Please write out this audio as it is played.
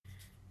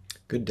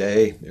Good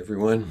day,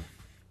 everyone.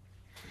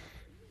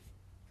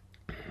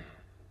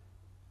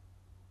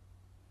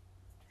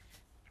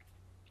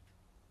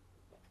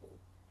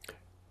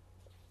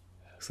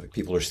 Looks like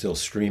people are still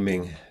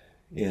streaming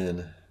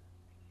in.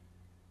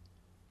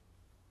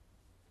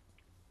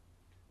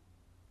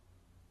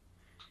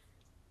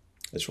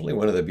 That's really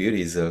one of the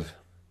beauties of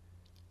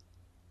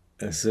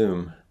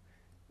Zoom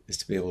is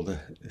to be able to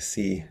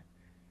see.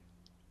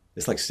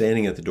 It's like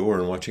standing at the door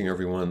and watching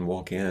everyone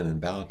walk in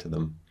and bow to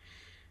them.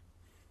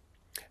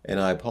 And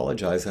I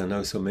apologize. I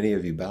know so many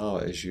of you bow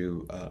as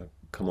you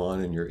come on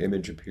and your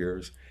image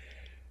appears,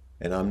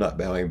 and I'm not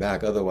bowing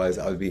back. Otherwise,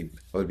 I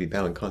would be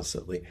bowing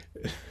constantly.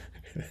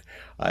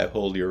 I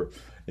hold your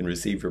and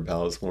receive your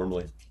bows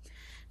warmly.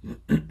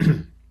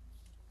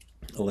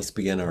 Let's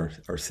begin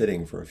our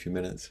sitting for a few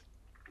minutes.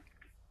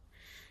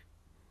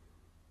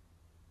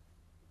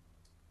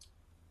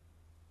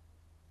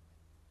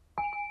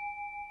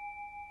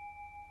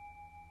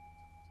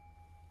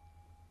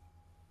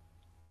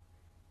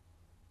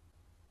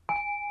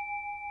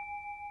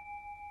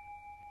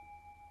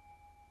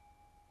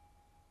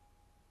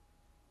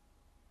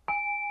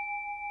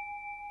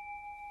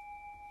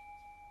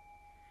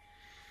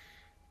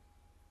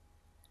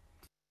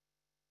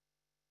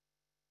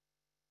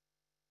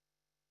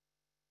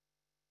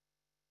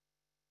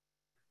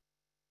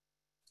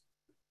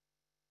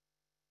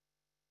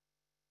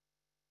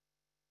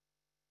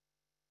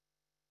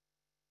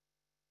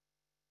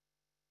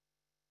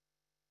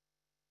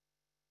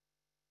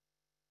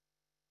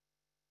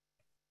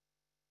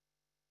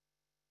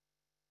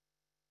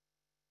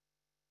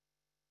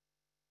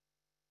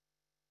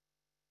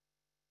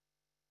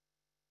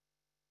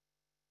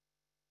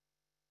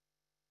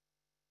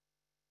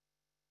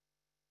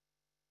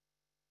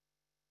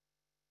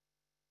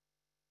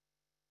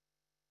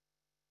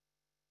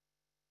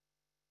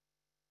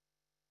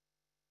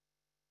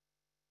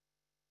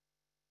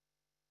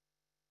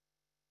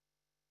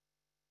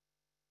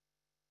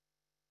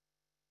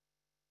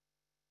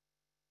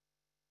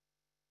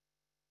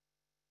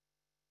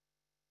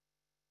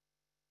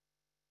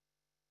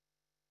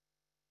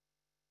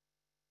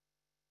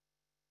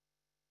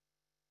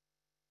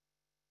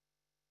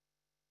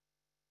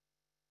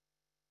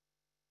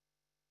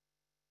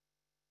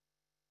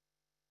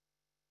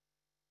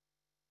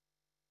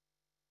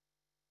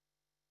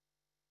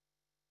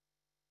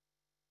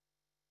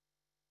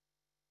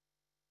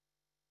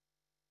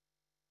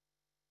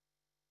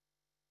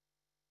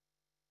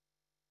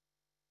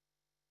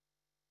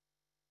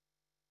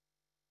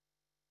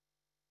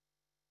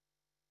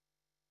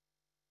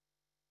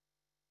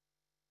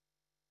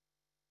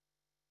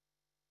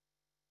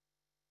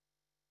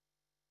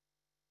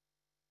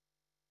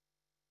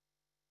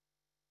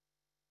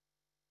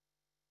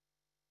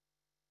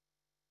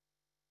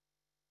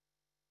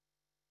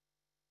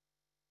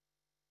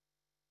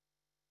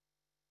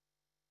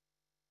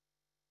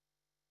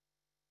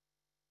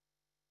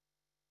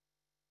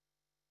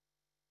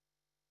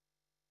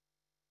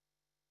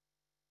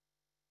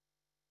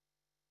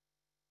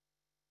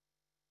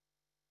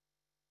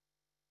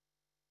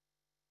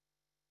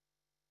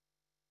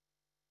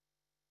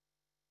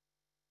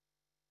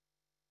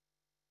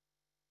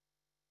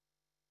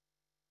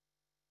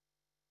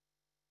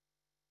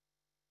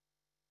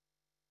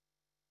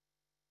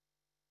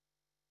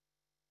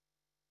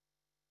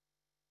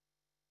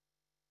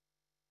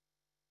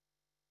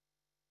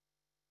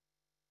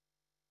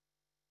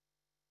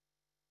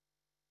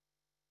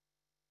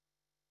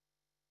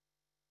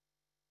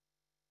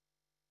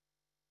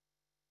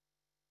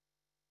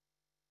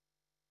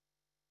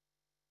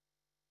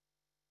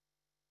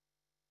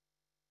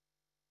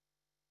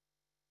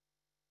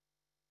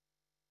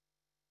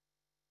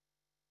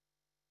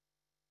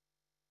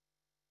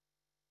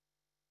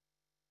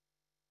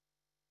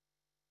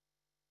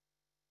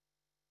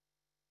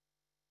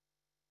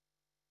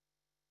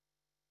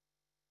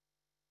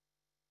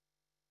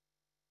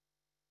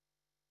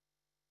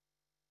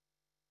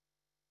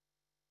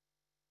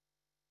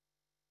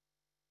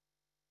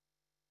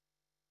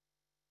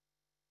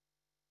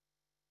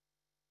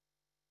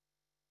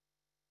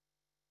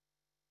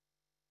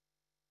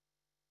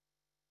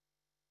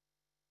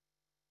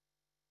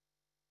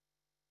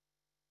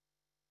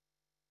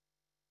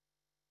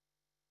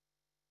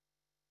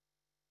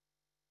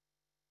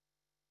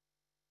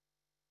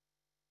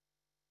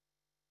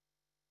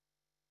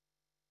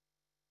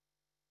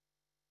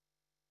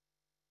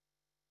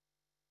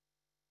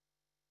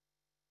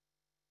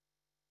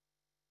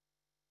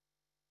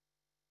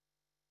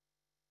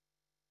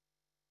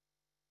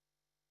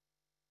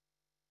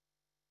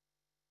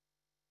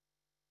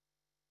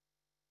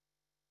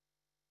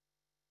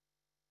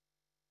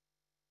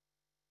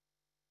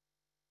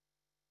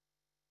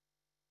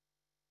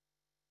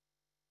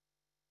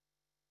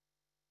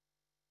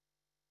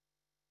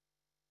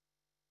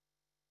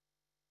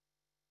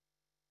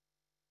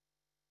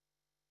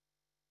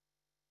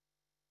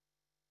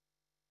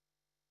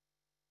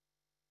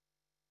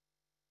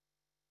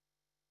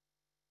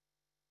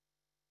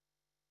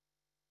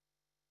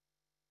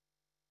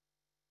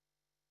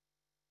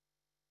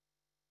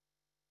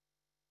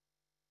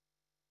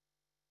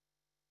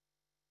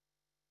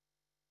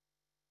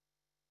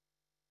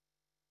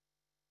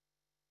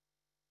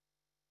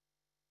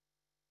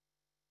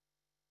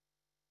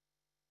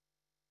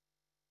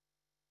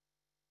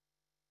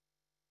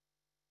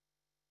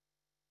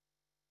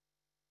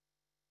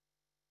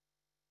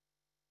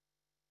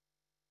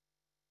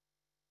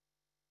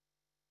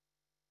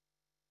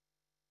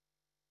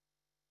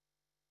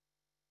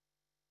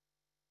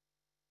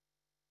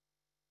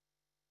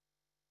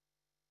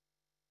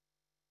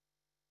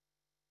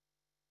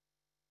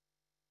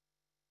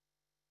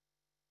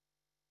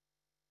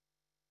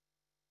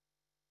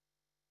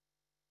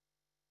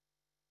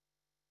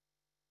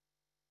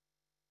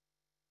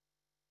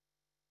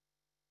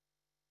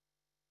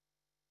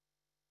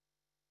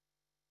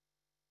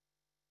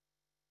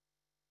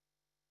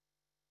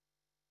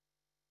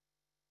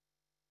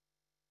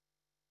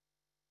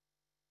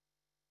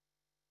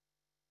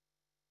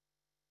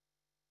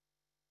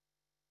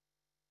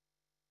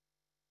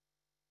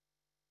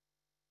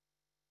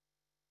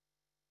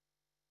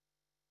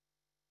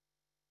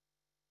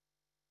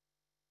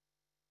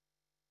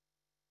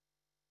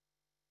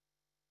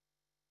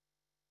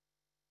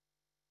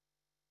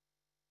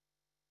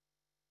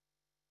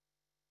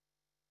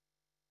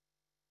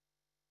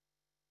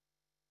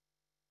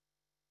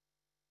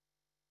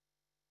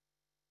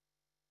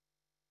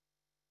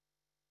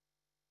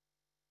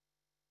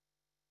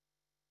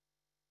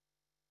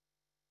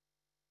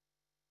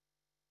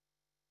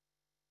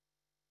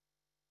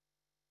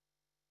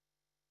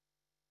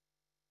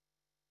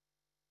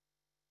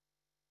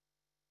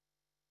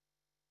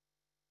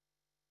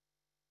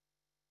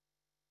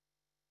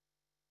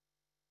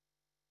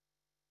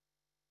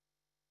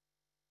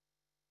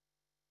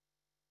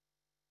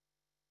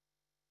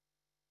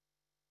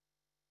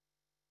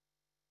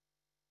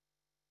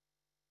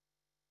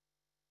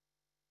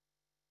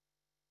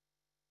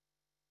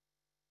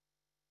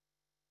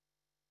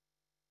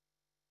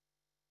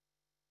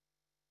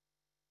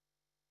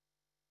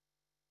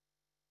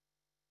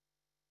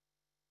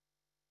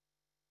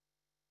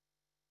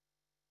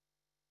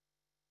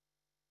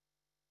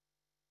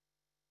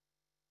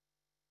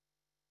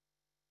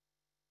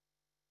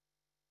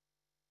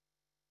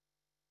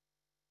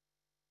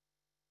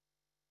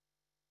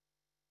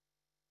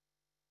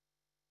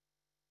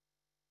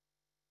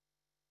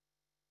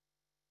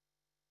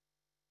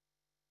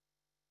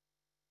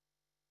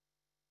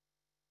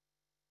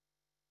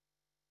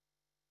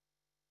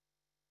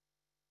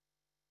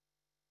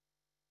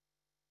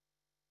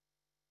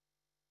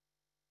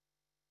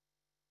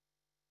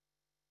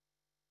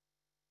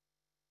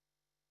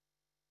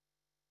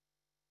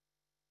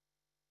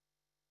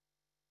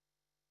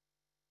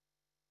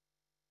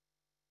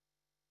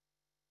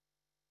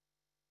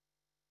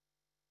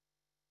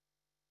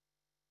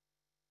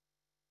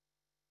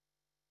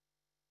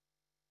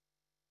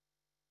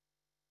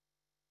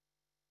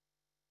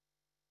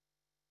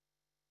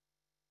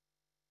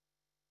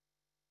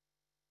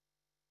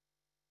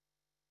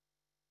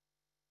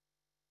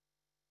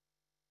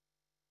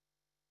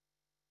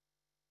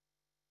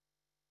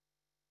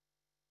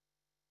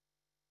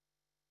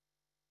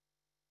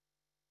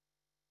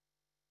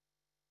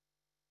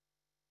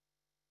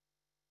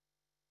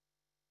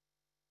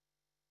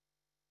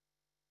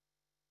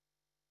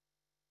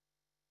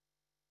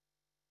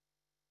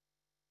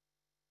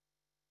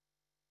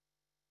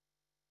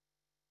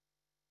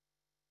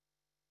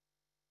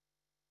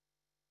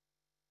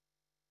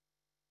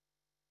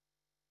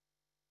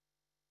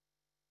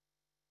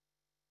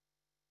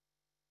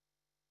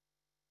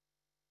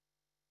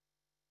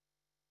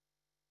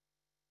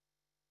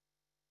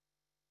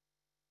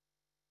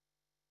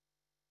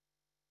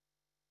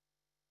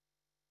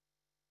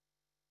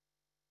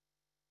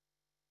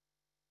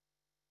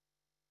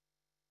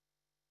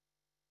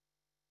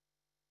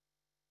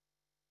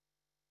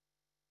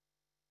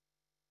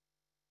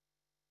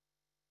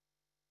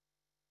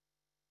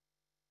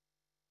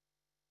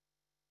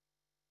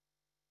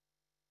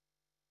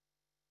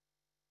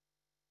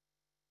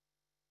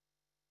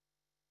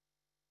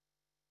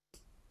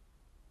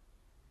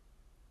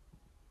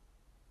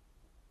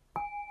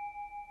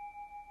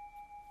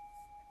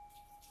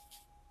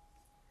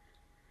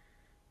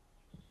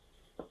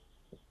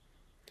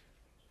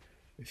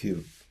 if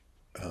you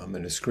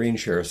in a screen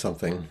share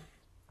something,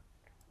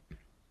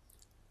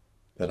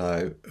 that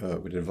I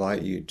would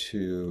invite you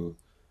to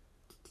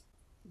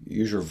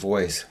use your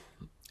voice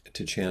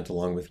to chant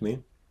along with me.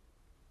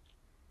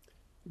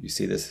 You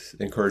see this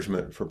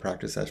encouragement for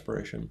practice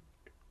aspiration.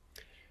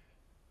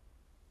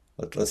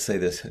 Let's say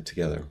this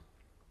together.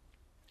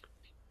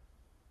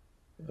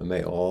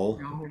 May all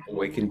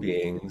awakened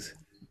beings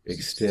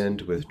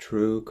extend with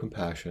true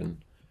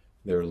compassion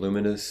their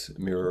luminous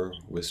mirror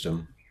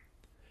wisdom.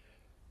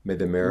 May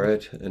the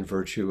merit and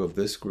virtue of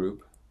this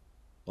group,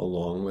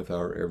 along with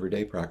our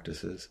everyday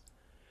practices,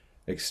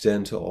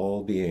 extend to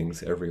all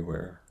beings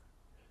everywhere.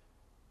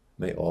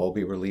 May all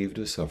be relieved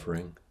of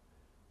suffering,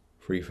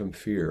 free from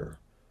fear,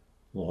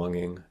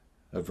 longing,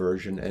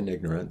 aversion, and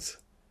ignorance,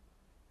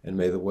 and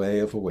may the way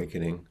of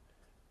awakening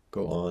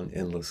go on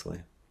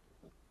endlessly.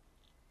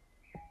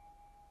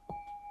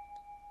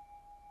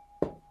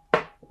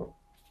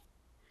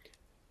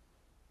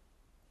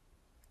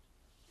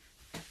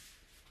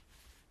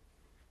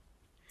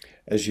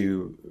 As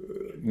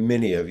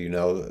many of you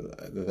know,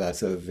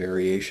 that's a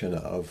variation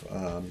of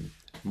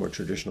more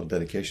traditional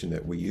dedication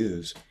that we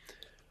use.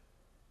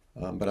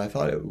 But I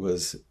thought it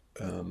was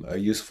a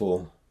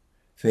useful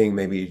thing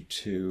maybe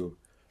to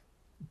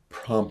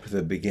prompt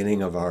the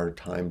beginning of our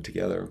time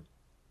together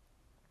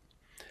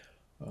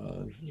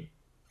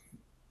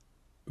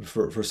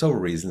for several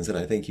reasons, and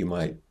I think you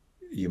might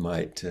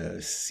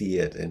see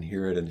it and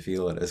hear it and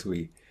feel it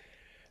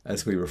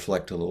as we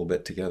reflect a little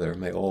bit together.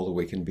 May all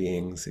awakened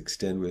beings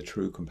extend with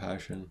true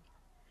compassion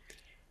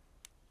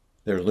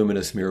their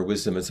luminous mirror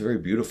wisdom. It's a very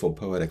beautiful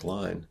poetic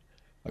line,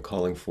 a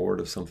calling forward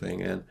of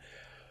something. And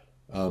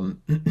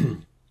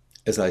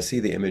as I see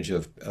the image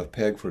of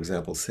Peg, for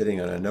example, sitting,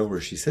 and I know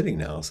where she's sitting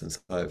now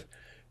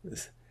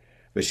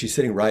but she's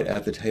sitting right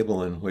at the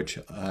table in which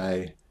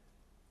I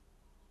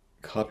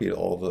copied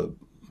all the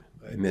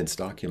immense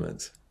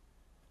documents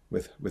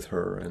with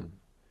her and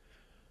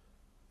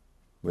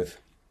with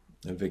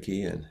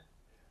Vicky, and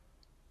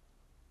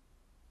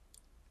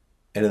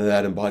in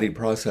that embodied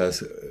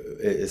process,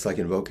 it's like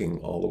invoking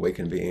all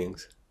awakened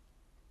beings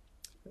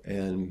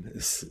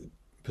and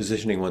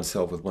positioning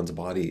oneself with one's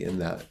body in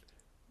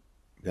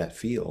that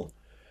feel.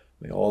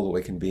 May all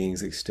awakened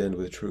beings extend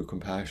with true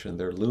compassion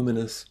their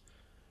luminous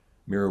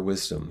mirror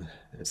wisdom.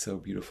 It's so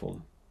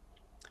beautiful.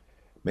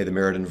 May the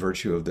merit and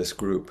virtue of this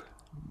group,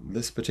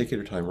 this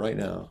particular time right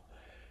now,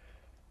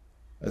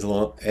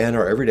 and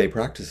our everyday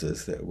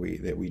practices that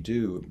we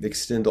do,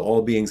 extend to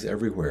all beings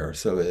everywhere.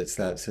 So it's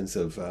that sense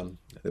of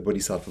the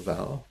Bodhisattva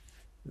vow,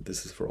 that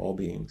this is for all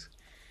beings.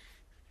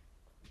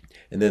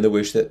 And then the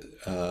wish that,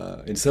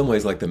 in some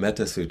ways, like the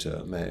Metta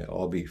Sutta, may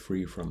all be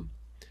free from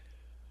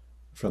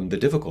the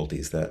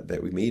difficulties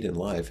that we meet in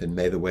life, and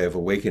may the way of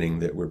awakening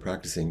that we're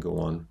practicing go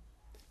on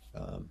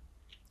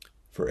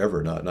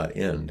forever, not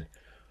end,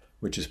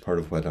 which is part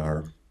of what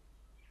our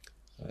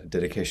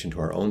dedication to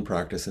our own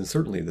practice, and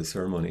certainly the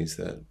ceremonies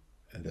that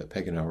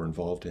Peg and I were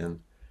involved in,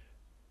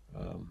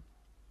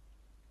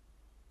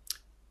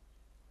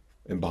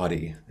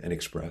 embody and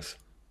express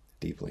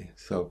deeply.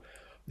 So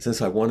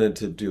since I wanted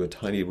to do a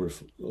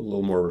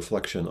little more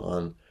reflection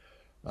on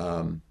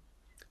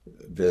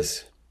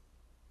this,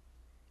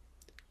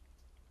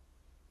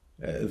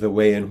 the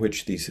way in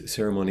which these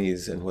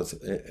ceremonies and what's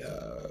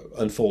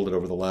unfolded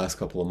over the last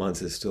couple of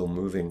months is still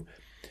moving,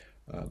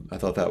 I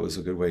thought that was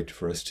a good way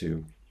for us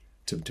to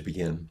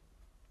begin.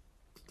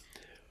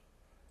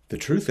 The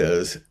truth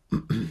is,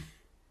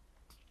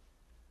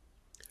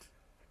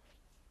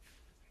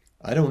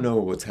 I don't know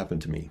what's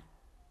happened to me.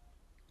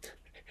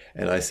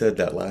 And I said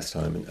that last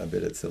time, and I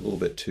bet it's a little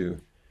bit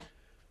too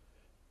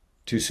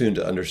soon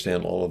to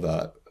understand all of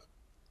that.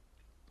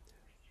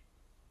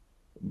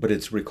 But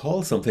it's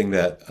recalled something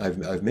that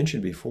I've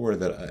mentioned before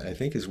that I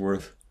think is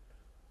worth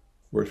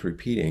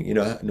repeating.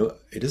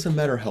 It doesn't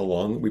matter how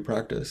long we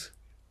practice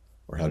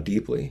or how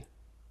deeply.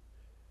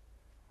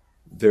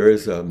 There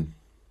is a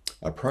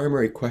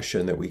primary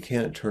question that we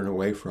can't turn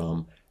away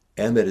from,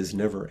 and that is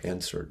never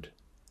answered,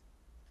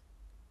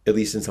 at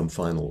least in some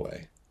final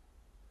way.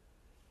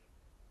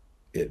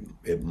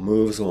 It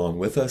moves along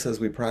with us as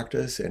we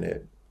practice, and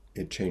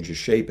it changes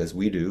shape as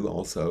we do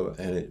also,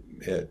 and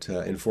it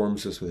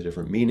informs us with a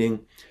different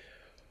meaning.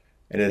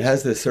 And it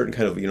has this certain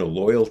kind of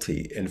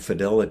loyalty and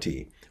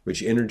fidelity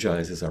which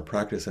energizes our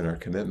practice and our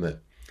commitment.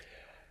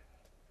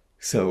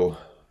 So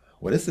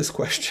what is this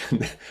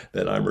question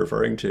that I'm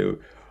referring to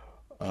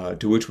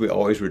which we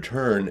always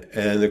return,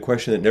 and the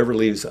question that never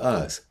leaves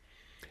us?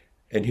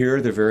 And here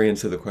are the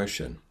variants of the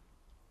question.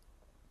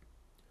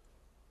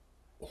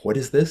 What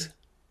is this?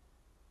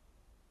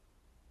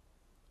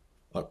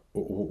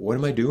 What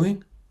am I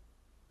doing?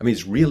 I mean,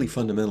 it's really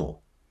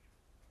fundamental.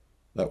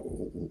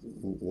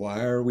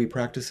 Why are we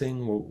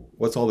practicing?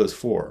 What's all this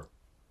for?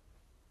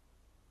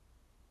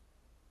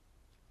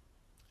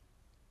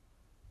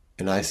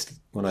 And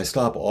when I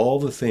stop all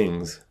the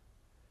things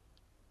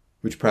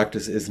which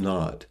practice is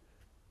not,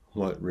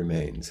 what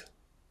remains?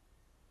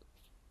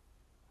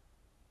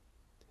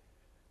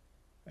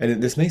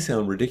 And this may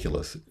sound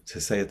ridiculous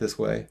to say it this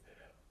way,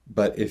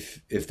 But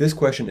if this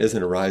question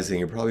isn't arising,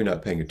 you're probably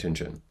not paying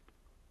attention.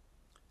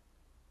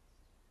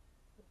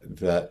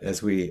 That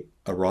as we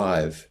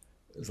arrive,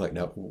 it's like,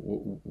 now,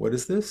 what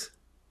is this?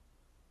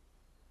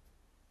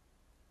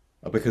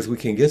 Because we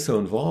can get so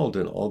involved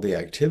in all the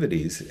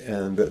activities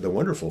and the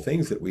wonderful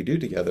things that we do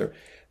together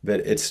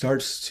that it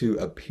starts to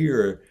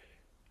appear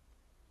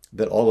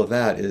that all of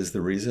that is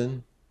the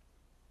reason.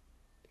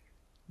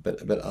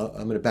 But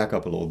I'm going to back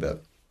up a little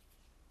bit.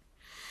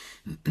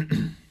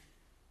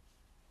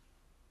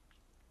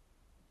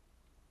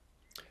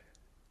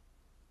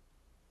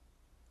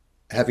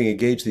 Having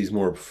engaged these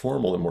more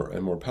formal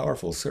and more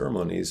powerful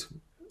ceremonies,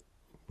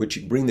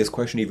 which bring this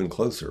question even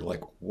closer,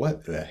 like,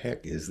 what the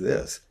heck is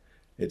this?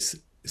 It's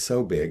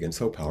so big and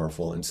so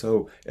powerful and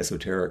so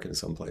esoteric in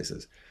some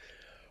places.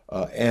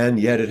 And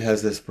yet it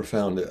has this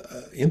profound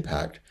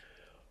impact.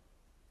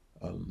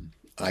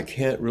 I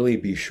can't really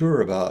be sure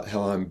about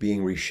how I'm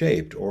being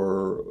reshaped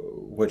or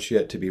what's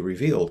yet to be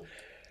revealed.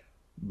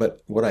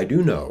 But what I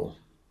do know,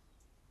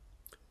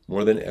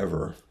 more than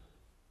ever,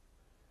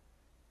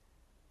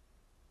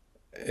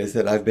 is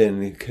that I've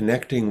been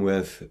connecting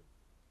with,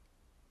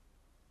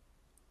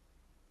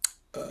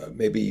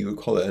 maybe you would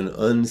call it an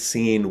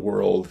unseen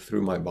world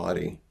through my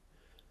body.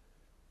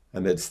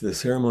 And that the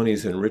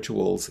ceremonies and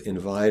rituals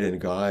invite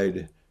and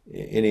guide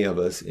any of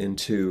us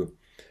into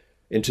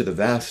the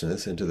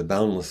vastness, into the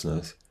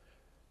boundlessness,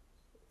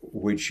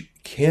 which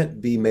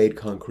can't be made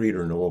concrete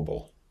or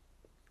knowable.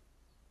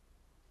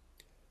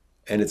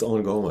 And it's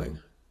ongoing.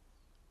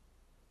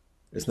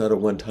 It's not a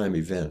one-time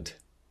event.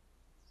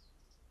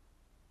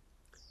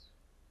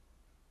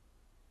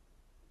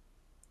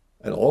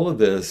 And all of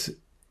this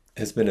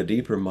has been a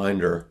deep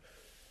reminder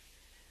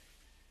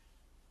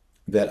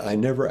that I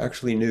never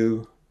actually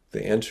knew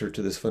the answer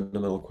to this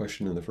fundamental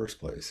question in the first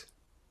place.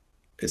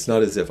 It's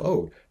not as if,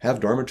 oh, have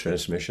Dharma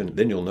transmission,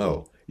 then you'll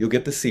know. You'll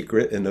get the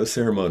secret in those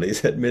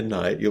ceremonies at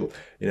midnight.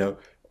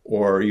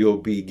 Or you'll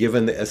be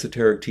given the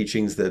esoteric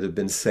teachings that have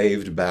been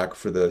saved back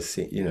for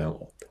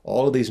the,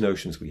 all of these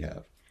notions we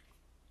have.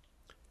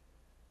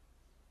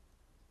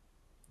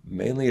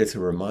 Mainly it's a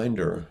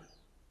reminder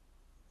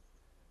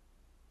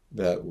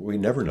that we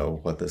never know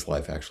what this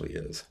life actually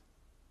is.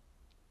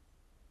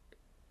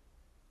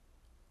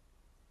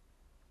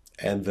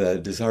 And the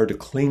desire to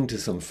cling to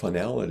some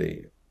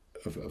finality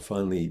of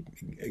finally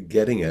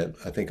getting it.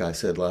 I think I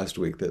said last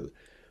week that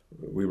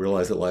we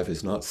realize that life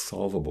is not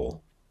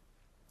solvable.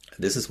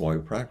 This is why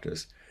we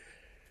practice.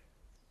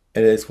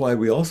 And it's why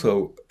we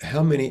also,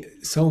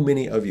 so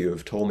many of you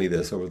have told me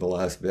this over the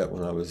last bit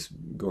when I was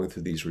going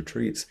through these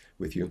retreats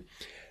with you,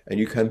 and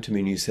you come to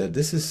me and you said,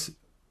 this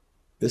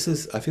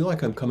is, I feel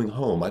like I'm coming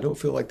home. I don't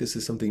feel like this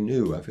is something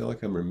new. I feel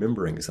like I'm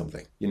remembering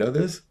something. You know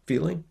this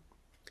feeling?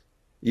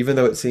 Even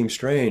though it seems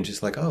strange,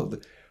 it's like, oh,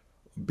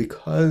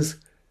 because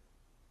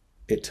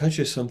it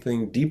touches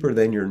something deeper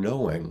than your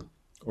knowing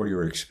or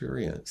your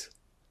experience.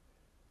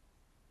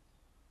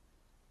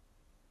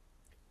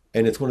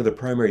 And it's one of the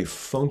primary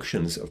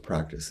functions of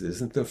practice. It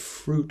isn't the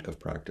fruit of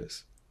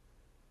practice.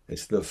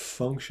 It's the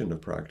function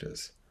of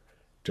practice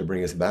to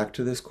bring us back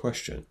to this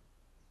question.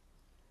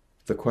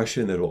 The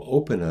question that will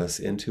open us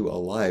into a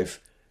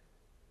life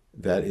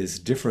that is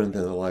different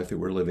than the life that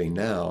we're living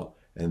now.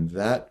 And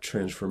that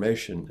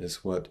transformation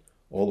is what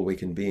all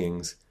awakened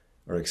beings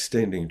are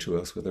extending to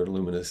us with their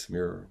luminous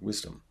mirror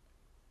wisdom.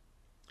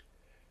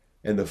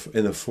 In the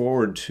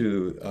foreword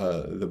to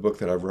the book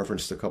that I've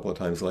referenced a couple of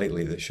times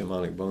lately, The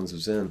Shamanic Bones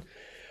of Zen,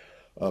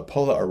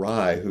 Paula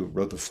Arai, who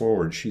wrote the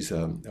foreword, she's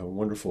a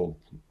wonderful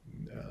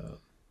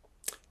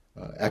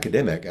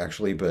academic,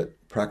 actually,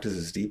 but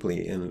practices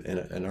deeply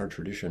in our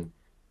tradition.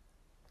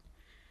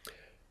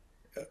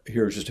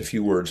 Here's just a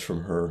few words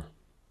from her.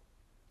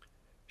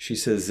 She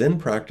says, Zen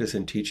practice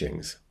and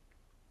teachings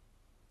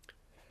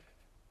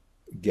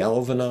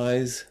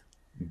galvanize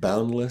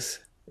boundless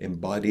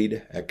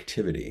embodied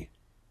activity.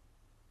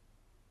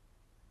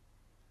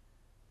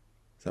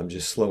 So I'm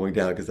just slowing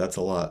down because that's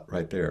a lot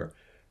right there.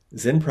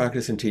 Zen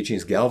practice and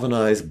teachings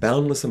galvanize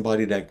boundless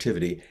embodied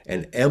activity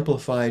and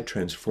amplify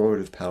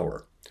transformative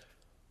power.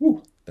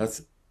 Woo, that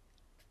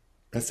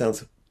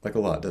sounds like a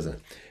lot, doesn't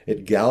it?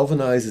 It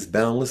galvanizes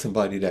boundless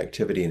embodied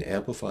activity and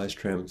amplifies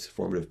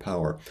transformative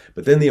power.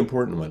 But then the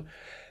important one,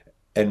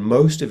 and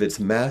most of its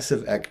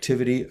massive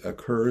activity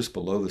occurs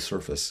below the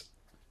surface.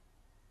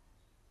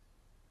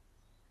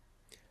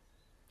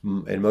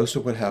 And most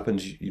of what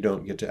happens, you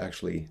don't get to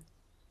actually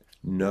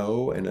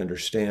know and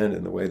understand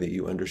in the way that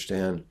you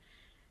understand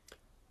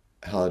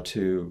how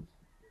to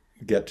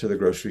get to the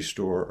grocery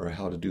store or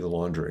how to do the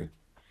laundry.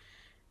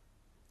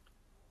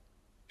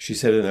 She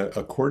said, in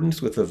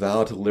accordance with the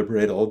vow to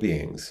liberate all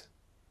beings,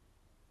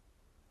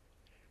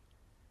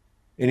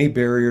 any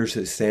barriers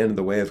that stand in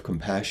the way of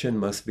compassion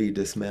must be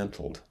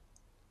dismantled.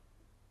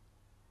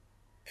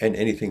 And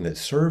anything that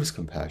serves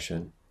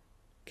compassion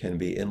can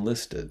be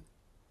enlisted.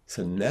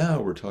 So now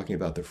we're talking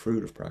about the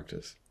fruit of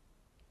practice.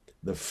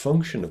 The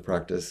function of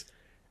practice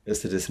is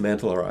to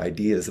dismantle our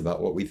ideas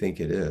about what we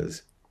think it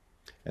is.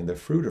 And the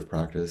fruit of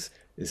practice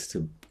is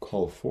to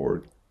call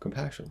forward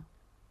compassion.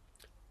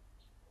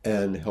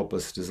 and help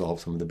us dissolve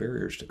some of the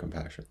barriers to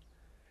compassion.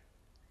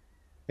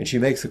 And she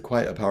makes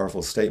quite a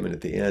powerful statement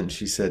at the end.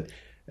 She said,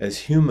 as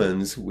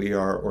humans, we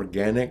are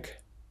organic,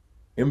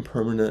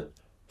 impermanent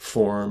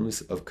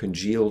forms of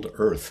congealed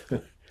earth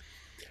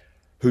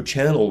who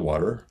channel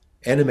water,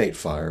 animate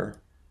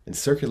fire, and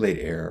circulate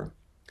air,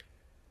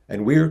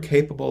 and we are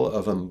capable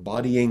of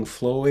embodying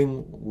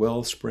flowing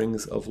well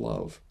springs of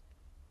love.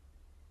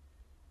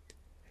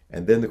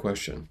 And then the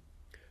question,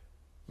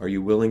 are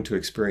you willing to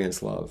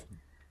experience love?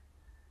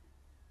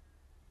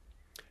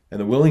 And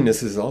the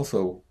willingness is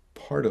also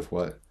part of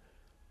what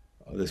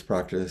this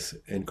practice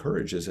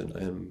encourages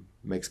and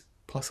makes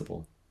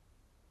possible.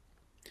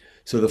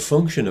 So the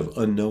function of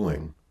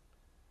unknowing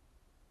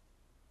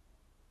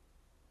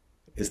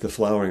is the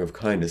flowering of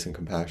kindness and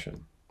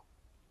compassion.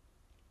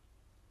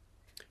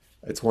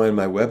 It's why on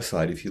my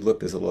website, if you look,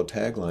 there's a little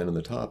tagline on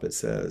the top. It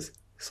says,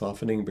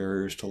 softening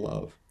barriers to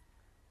love.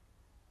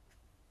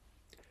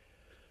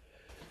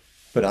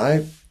 But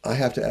I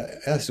have to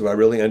ask, do I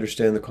really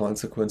understand the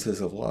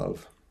consequences of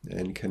love?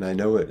 And can I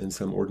know it in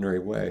some ordinary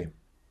way?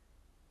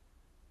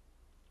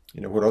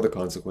 You know, what are the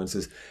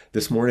consequences?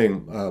 This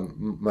morning,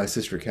 my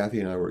sister Kathy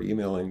and I were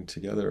emailing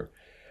together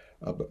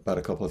about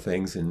a couple of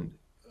things, and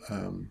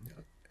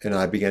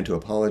I began to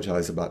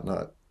apologize about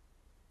not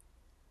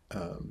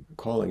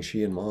calling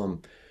she and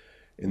Mom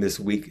in this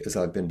week as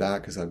I've been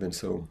back, because I've been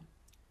so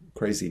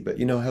crazy. But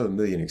you know, I have a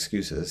million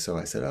excuses. So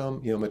I said,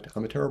 you know,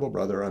 I'm a terrible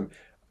brother. I'm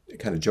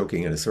kind of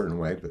joking in a certain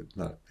way, but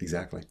not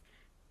exactly.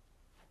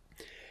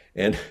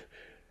 And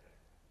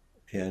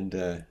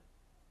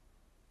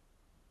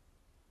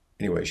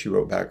anyway, she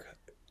wrote back,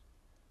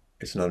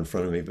 it's not in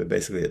front of me, but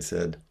basically it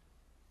said,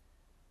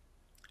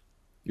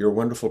 you're a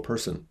wonderful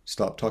person.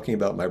 Stop talking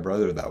about my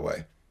brother that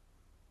way.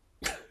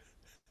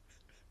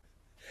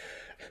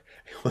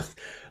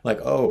 Like,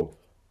 oh,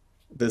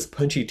 this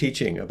punchy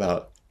teaching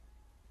about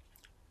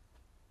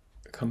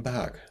come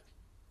back.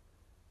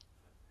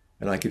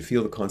 And I could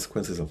feel the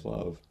consequences of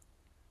love.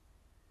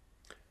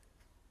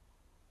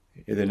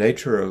 The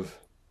nature of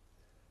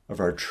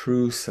our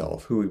true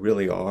self, who we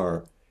really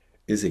are,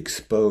 is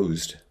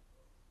exposed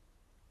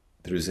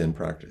through Zen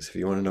practice. If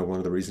you want to know one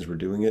of the reasons we're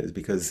doing it, is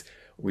because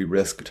we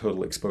risk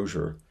total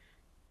exposure.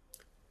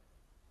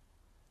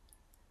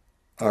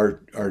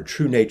 Our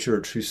true nature,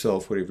 true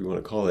self, whatever you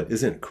want to call it,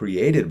 isn't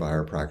created by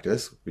our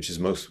practice, which is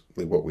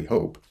mostly what we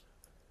hope.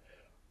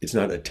 It's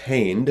not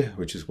attained,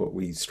 which is what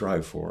we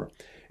strive for.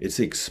 It's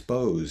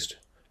exposed.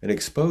 And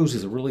exposed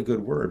is a really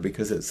good word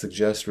because it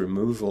suggests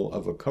removal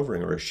of a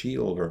covering or a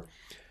shield, or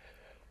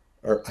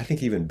I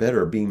think even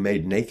better, being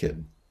made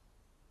naked.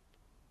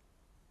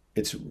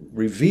 It's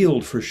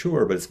revealed for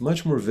sure, but it's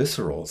much more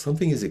visceral.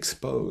 Something is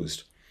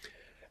exposed.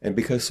 And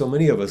because so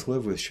many of us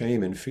live with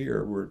shame and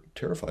fear, we're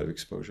terrified of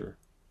exposure.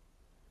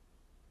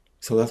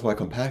 So that's why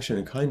compassion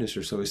and kindness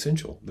are so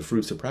essential, the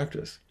fruits of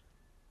practice.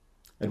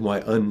 And why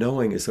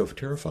unknowing is so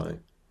terrifying,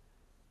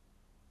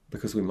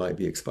 because we might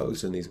be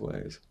exposed in these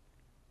ways.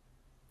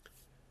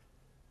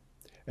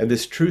 And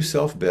this true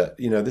self bit,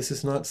 you know, this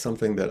is not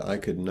something that I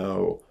could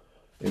know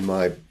in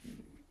my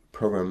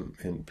program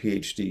and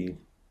PhD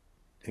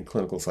in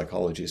clinical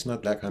psychology. It's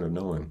not that kind of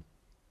knowing.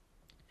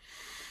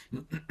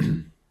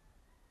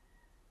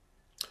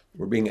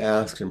 We're being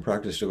asked in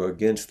practice to go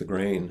against the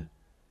grain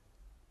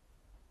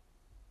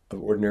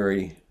of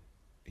ordinary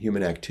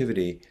human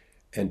activity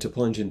and to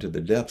plunge into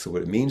the depths of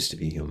what it means to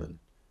be human.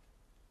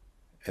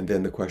 And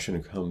then the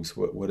question comes,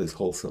 what is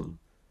wholesome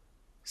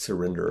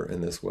surrender in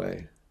this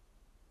way?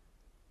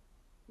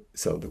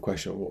 So the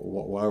question,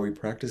 why are we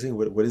practicing?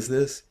 What is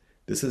this?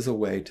 This is a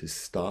way to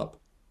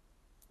stop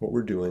what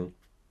we're doing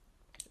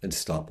and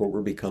stop what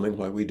we're becoming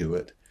while we do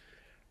it,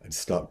 and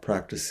stop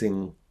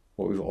practicing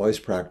what we've always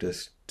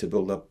practiced to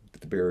build up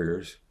the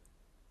barriers,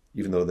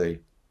 even though they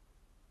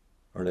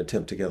are an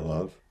attempt to get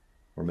love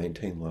or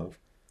maintain love,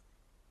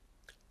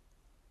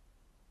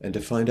 and to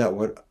find out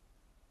what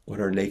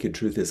our naked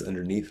truth is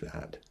underneath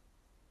that,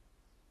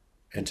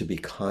 and to be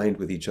kind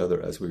with each other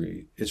as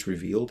it's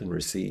revealed and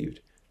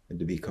received, and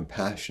to be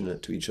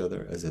compassionate to each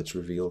other as it's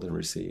revealed and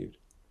received.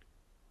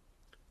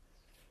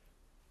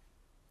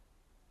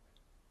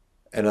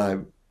 And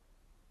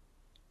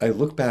I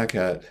look back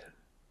at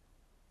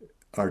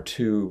our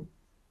two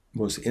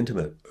most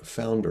intimate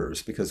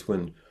founders, because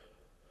when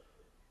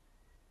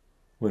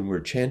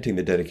we're chanting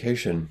the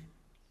dedication,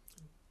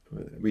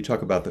 we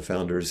talk about the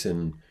founders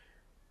in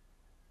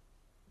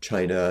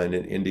China and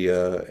in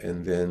India,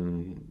 and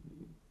then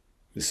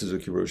the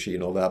Suzuki Roshi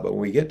and all that. But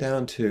when we get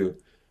down to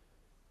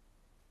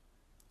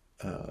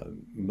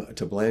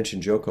Blanche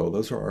and Joko,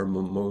 those are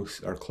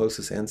our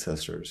closest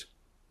ancestors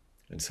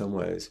in some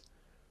ways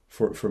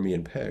for me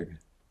and Peg.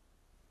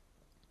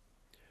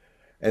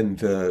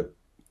 And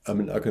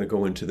I'm not going to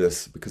go into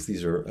this because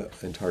these are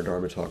entire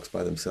Dharma talks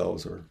by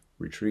themselves or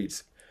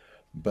retreats,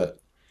 but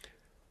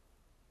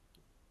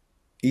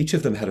each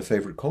of them had a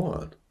favorite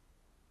koan.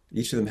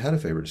 Each of them had a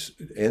favorite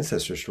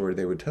ancestor story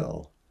they would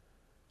tell.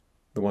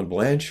 The one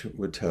Blanche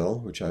would tell,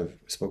 which I've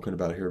spoken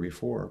about here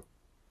before,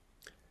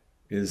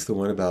 is the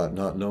one about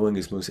not knowing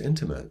is most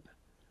intimate.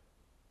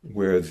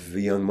 where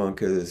the young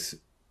monk is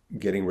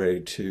getting ready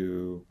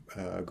to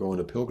go on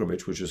a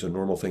pilgrimage, which is a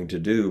normal thing to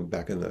do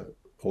back in the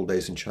old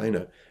days in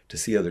China, to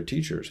see other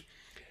teachers.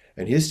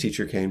 And his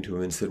teacher came to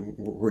him and said,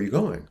 "Where are you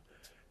going?"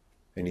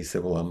 And he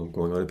said, "Well, I'm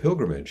going on a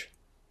pilgrimage."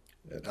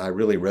 And I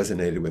really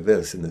resonated with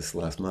this in this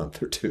last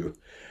month or two,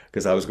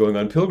 because I was going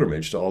on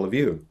pilgrimage to all of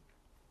you.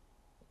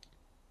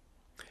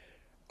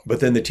 But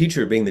then the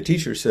teacher, being the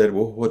teacher, said,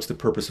 "Well, what's the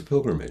purpose of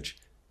pilgrimage?"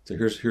 So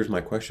here's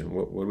my question.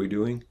 What are we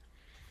doing?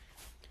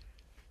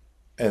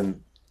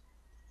 And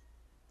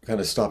kind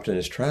of stopped in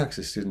his tracks.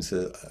 The student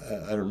said,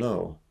 I don't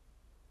know.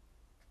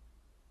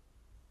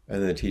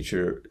 And the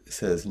teacher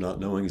says, not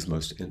knowing is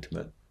most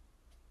intimate.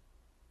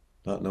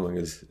 Not knowing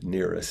is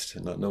nearest,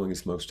 and not knowing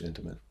is most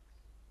intimate.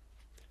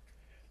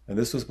 And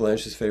this was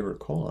Blanche's favorite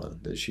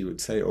koan that she would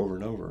say over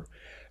and over.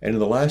 And in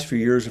the last few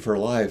years of her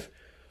life,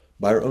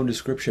 by her own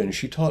description,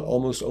 she taught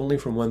almost only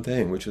from one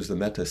thing, which was the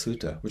Metta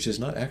Sutta, which is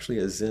not actually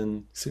a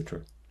Zen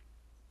sutra.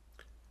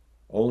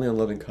 Only on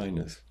loving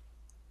kindness.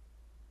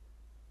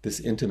 This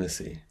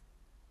intimacy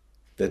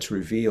that's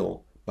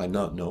revealed by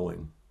not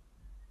knowing.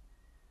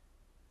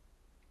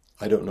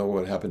 I don't know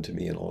what happened to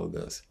me in all of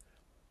this,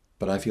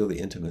 but I feel the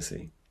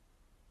intimacy,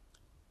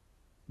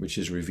 which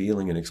is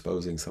revealing and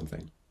exposing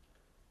something.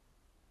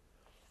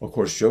 Of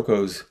course,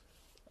 Joko's,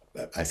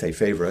 I say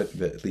favorite,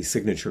 but at least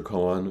signature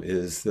koan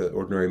is the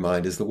ordinary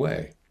mind is the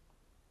way.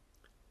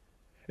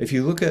 If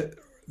you look at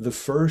the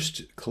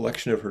first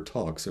collection of her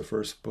talks, the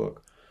first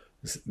book,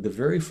 the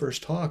very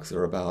first talks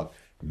are about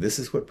this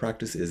is what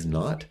practice is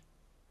not,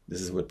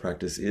 this is what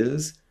practice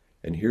is,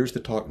 and here's the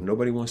talk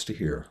nobody wants to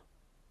hear.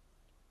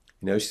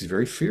 You know, she's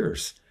very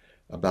fierce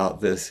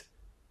about this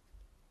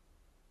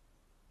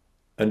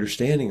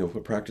understanding of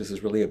what practice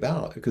is really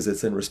about, because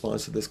it's in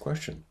response to this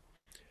question.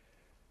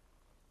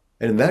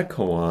 And in that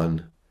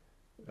koan,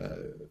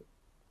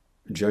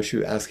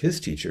 Joshu asked his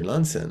teacher,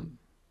 Nansen,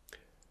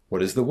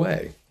 what is the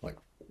way? Like,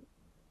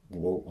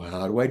 well,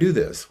 how do I do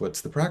this?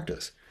 What's the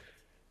practice?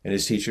 And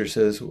his teacher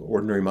says,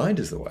 ordinary mind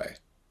is the way.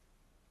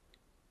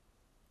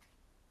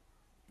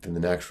 Then the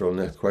natural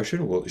next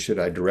question, well, should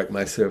I direct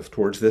myself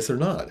towards this or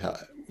not?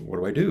 What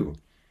do I do?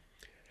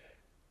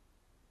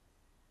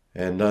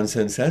 And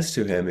Nansen says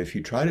to him, if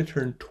you try to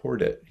turn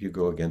toward it, you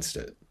go against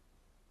it.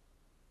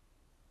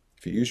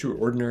 If you use your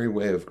ordinary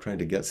way of trying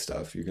to get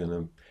stuff, you're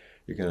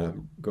gonna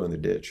go in the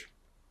ditch.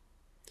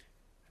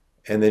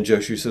 And then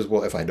Joshu says,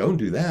 well, if I don't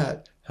do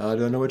that, how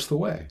do I know it's the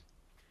way?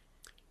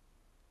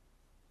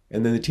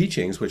 And then the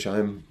teachings, which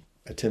I'm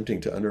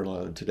attempting to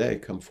underline today,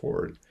 come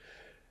forward.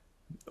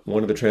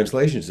 One of the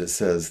translations, it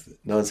says,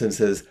 Nansen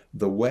says,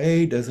 the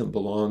way doesn't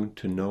belong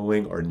to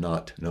knowing or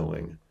not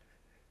knowing.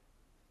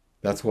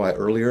 That's why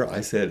earlier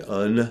I said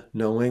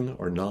unknowing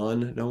or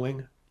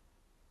non-knowing.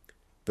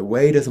 The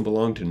way doesn't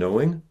belong to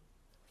knowing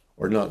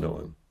or not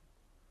knowing.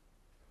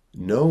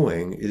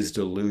 Knowing is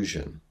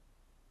delusion.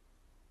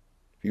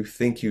 If you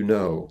think you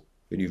know,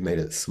 then you've made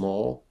it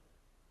small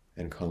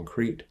and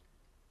concrete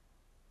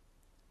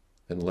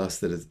and less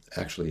than it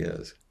actually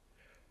is.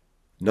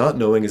 Not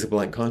knowing is a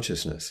blank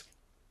consciousness.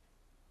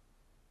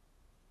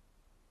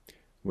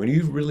 When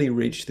you've really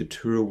reached the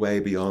true way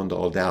beyond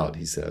all doubt,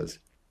 he says,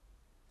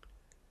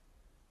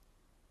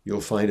 you'll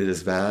find it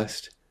as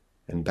vast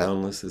and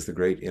boundless as the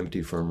great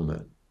empty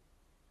firmament.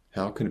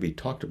 How can it be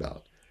talked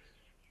about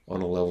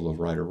on a level of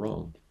right or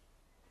wrong?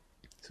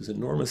 There's an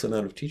enormous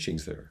amount of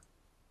teachings there.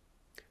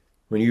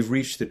 When you've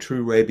reached the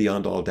true way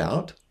beyond all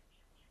doubt,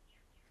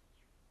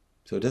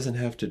 so it doesn't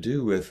have to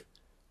do with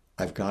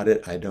I've got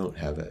it, I don't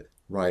have it,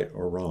 right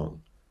or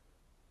wrong.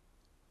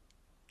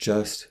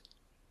 Just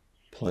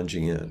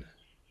plunging in.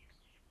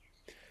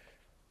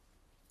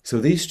 So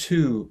these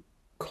two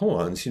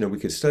koans, we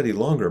could study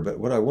longer, but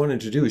what I wanted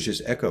to do is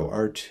just echo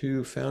our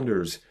two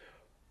founders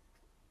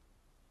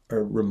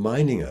are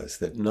reminding us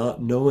that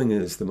not knowing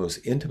is the most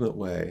intimate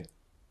way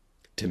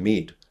to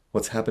meet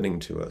what's happening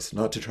to us,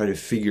 not to try to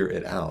figure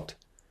it out.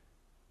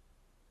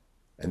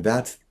 And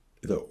that's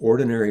the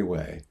ordinary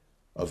way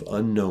of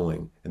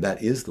unknowing, and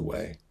that is the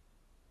way.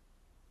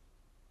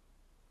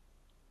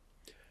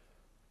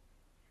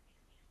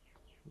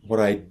 What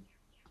I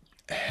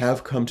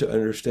have come to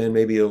understand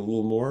maybe a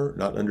little more,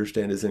 not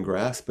understand as in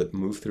grasp, but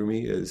move through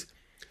me, is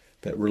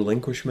that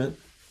relinquishment,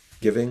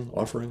 giving,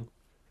 offering,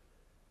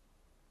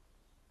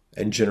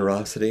 and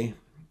generosity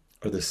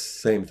are the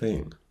same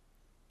thing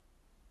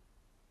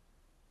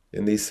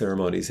in these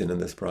ceremonies and in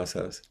this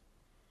process.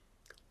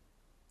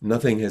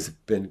 Nothing has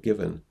been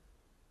given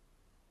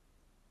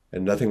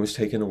and nothing was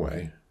taken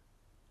away.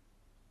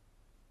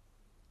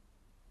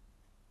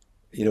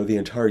 The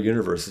entire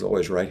universe is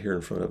always right here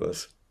in front of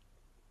us.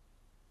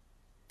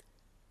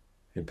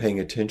 And paying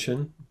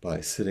attention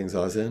by sitting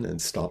zazen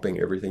and stopping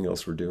everything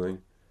else we're doing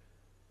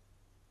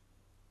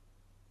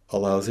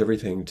allows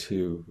everything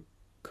to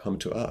come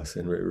to us,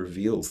 and it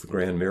reveals the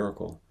grand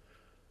miracle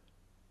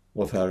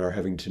without our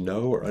having to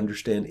know or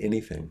understand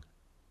anything.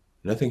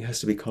 Nothing has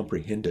to be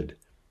comprehended.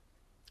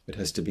 It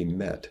has to be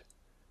met.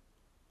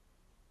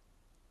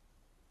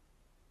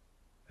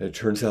 And it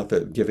turns out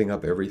that giving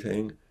up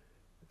everything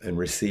and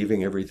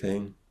receiving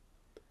everything,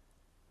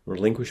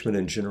 relinquishment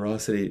and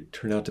generosity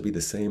turn out to be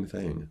the same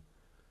thing.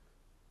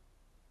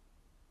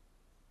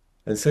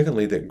 And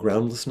secondly, that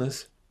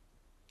groundlessness,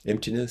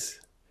 emptiness,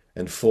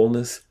 and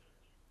fullness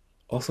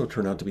also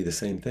turn out to be the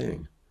same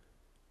thing.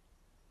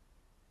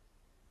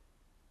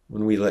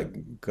 When we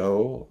let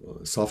go,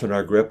 soften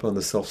our grip on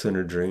the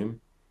self-centered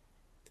dream,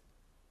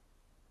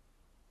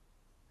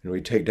 and we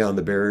take down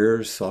the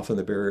barriers, soften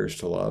the barriers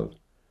to love,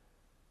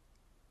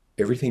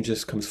 everything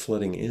just comes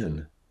flooding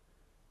in.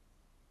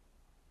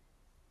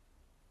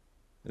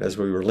 And as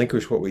we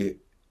relinquish what we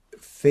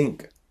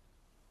think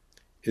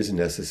is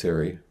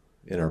necessary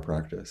in our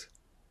practice,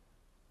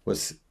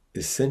 what's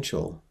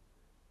essential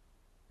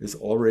is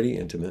already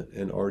intimate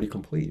and already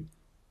complete.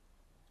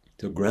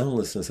 So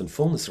groundlessness and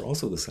fullness are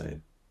also the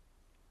same.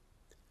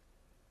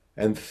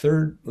 And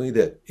thirdly,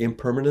 that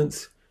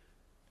impermanence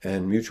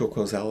and mutual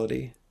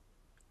causality,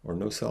 or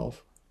no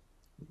self,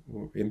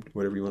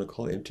 whatever you want to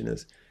call it,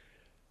 emptiness,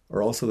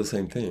 are also the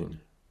same thing.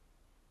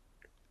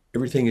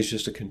 Everything is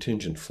just a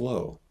contingent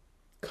flow,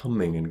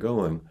 coming and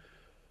going,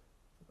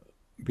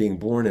 being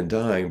born and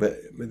dying, but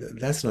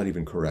that's not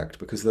even correct,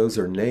 because those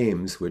are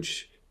names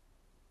which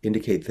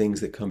indicate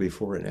things that come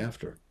before and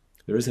after.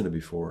 There isn't a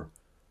before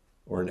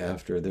or an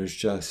after. There's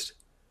just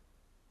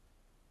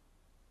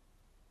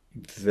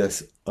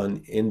this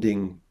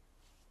unending,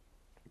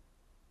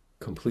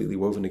 completely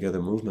woven together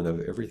movement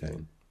of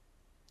everything.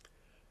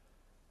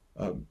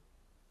 I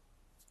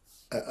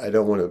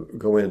don't want to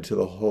go into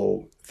the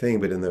whole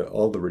thing, but in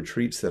all the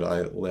retreats that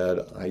I led,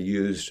 I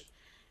used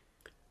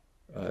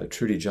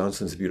Trudy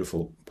Johnson's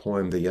beautiful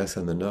poem, The Yes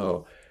and the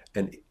No.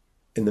 And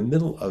in the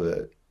middle of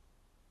it,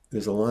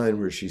 there's a line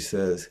where she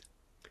says,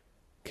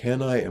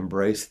 "Can I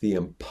embrace the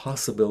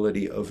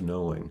impossibility of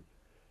knowing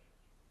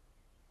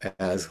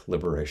as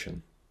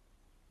liberation?"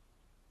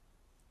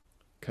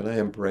 Can I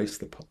embrace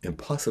the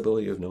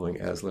impossibility of knowing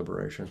as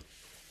liberation?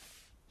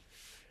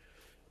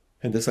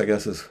 And this, I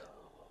guess, is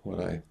what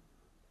I'm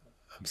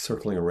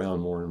circling around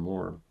more and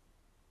more.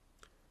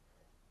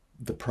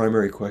 The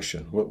primary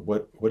question,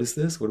 what is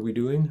this? What are we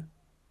doing?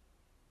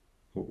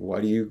 Why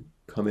do you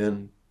come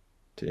in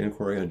to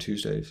inquiry on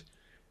Tuesdays,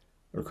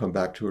 or come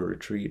back to a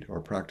retreat,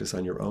 or practice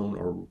on your own,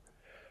 or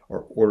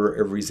order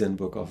every Zen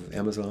book off of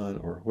Amazon,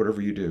 or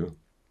whatever you do?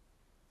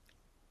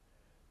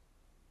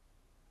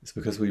 It's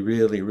because we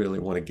really, really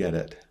want to get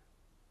it.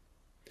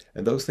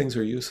 And those things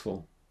are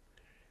useful.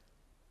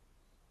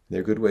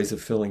 They're good ways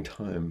of filling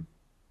time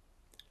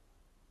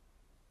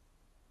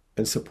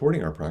and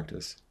supporting our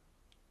practice.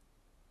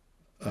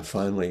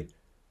 Finally,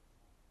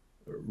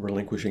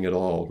 relinquishing it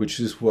all, which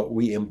is what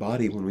we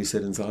embody when we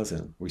sit in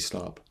Zazen. We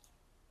stop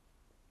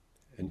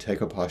and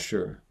take a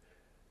posture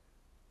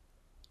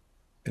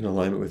in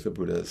alignment with the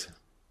Buddhas,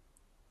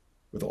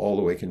 with all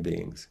awakened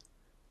beings.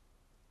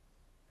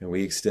 And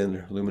we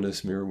extend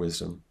luminous mirror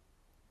wisdom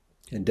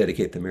and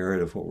dedicate the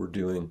merit of what we're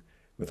doing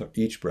with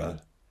each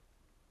breath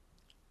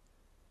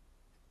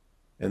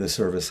in the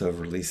service of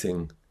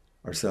releasing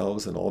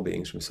ourselves and all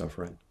beings from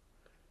suffering,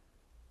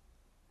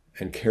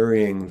 and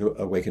carrying the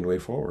awakened way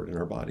forward in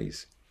our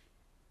bodies.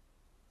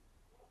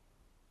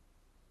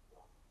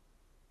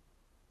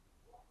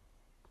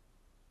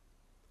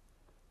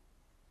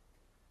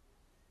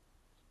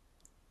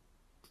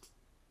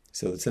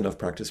 So that's enough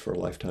practice for a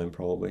lifetime,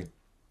 probably.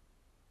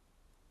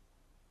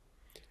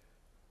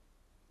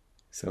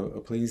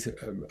 So please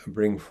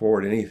bring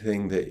forward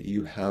anything that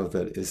you have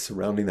that is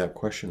surrounding that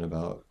question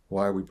about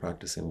why are we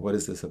practicing? What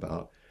is this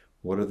about?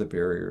 What are the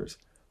barriers?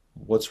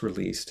 What's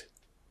released?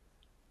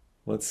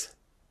 What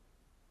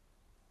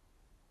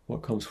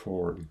comes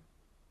forward?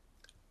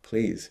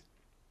 Please.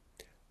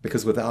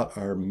 Because without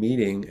our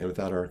meeting and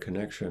without our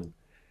connection,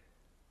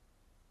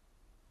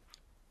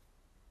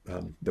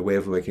 the way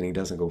of awakening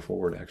doesn't go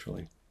forward,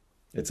 actually.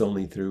 It's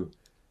only through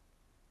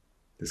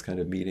this kind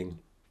of meeting.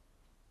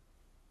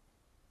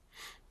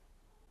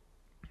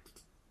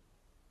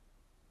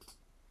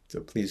 So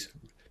please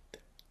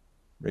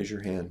raise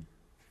your hand.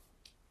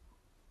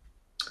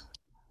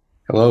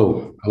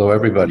 Hello. Hello,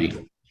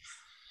 everybody.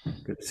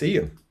 Good to see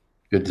you.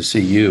 Good to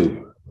see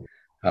you.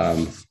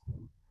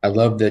 I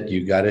love that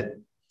you got it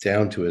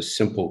down to a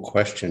simple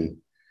question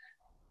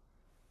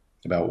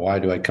about why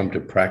do I come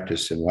to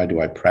practice and why do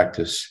I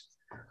practice?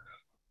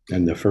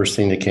 And the first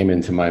thing that came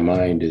into my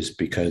mind is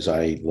because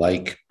I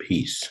like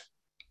peace.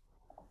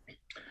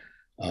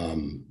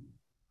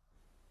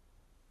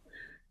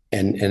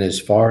 And as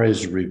far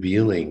as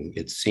revealing,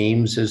 it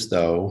seems as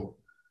though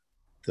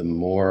the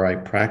more I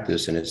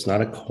practice, and it's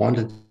not a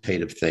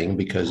quantitative thing,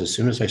 because as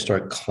soon as I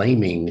start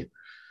claiming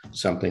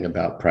something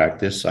about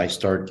practice, I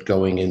start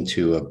going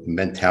into a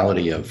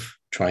mentality of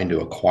trying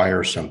to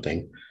acquire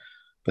something.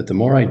 But the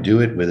more I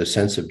do it with a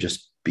sense of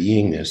just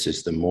beingness,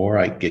 is the more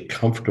I get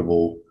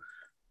comfortable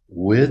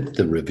with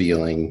the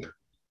revealing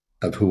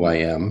of who I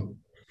am,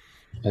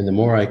 and the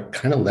more I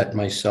kind of let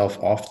myself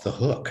off the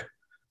hook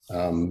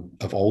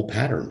of old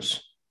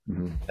patterns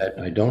that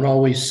I don't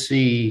always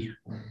see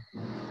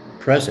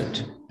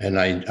present. And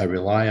I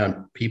rely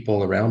on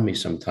people around me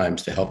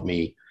sometimes to help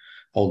me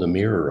hold a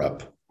mirror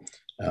up,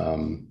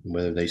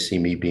 whether they see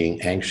me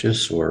being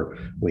anxious or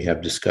we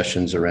have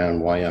discussions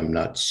around why I'm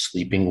not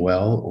sleeping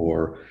well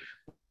or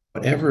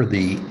whatever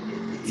the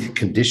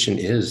condition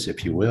is,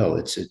 if you will.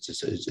 It's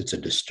a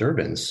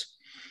disturbance,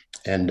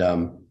 and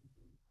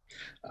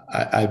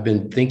I've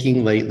been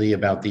thinking lately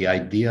about the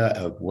idea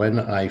of when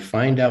I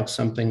find out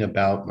something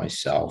about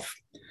myself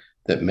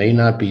that may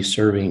not be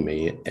serving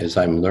me, as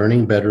I'm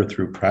learning better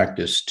through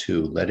practice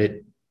to let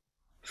it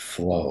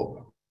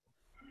flow,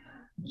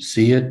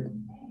 see it,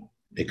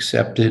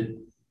 accept it,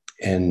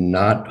 and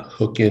not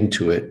hook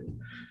into it.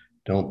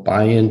 Don't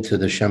buy into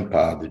the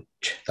Shempa,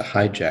 the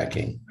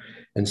hijacking.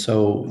 And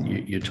so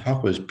your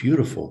talk was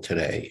beautiful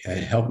today.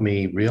 It helped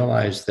me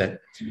realize that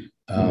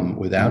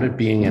without it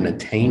being an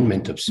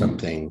attainment of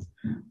something,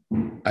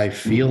 I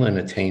feel an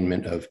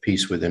attainment of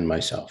peace within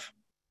myself.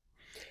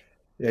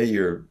 Yeah,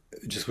 you're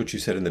just what you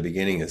said in the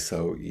beginning is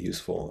so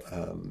useful.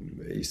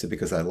 You said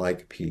because I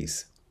like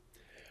peace.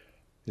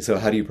 So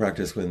how do you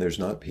practice when there's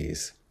not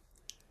peace?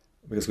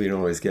 Because we don't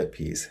always get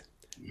peace.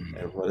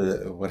 And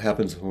what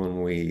happens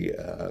when we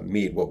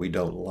meet what we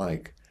don't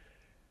like?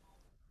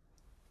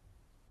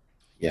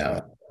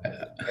 Yeah.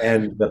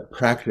 And the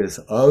practice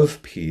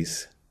of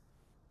peace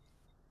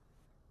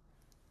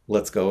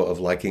lets go of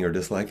liking or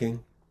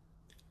disliking,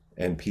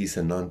 and peace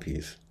and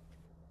non-peace.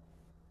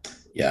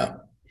 Yeah.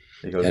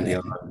 It goes And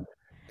beyond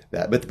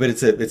that. But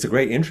it's a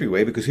great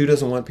entryway because who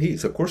doesn't want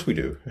peace? Of course we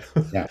do.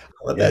 yeah.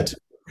 I want Yeah. that too.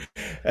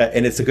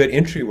 And it's a good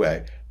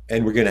entryway.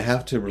 And we're going to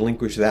have to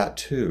relinquish that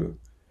too.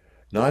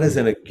 Not as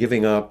in a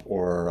giving up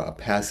or a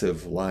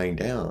passive lying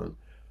down,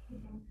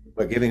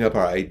 but giving up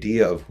our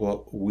idea of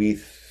what we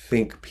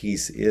think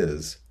peace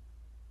is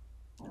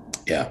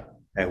Yeah.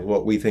 and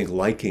what we think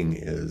liking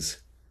is.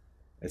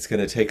 It's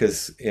going to take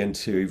us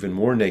into even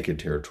more naked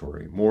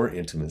territory, more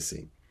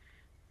intimacy,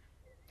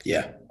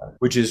 Yeah.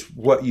 which is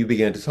what you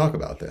began to talk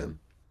about then.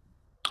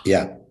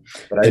 Yeah.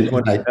 But And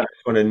I, I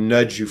just want to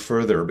nudge you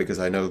further because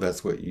I know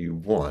that's what you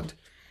want.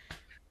 I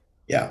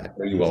yeah.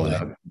 know you well And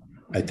enough.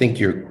 I think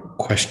your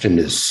question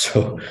is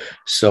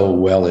so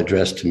well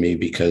addressed to me,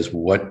 because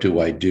what do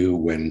I do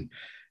when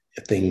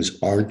things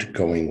aren't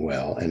going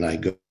well? And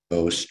I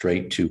go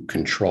straight to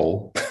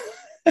control,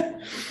 a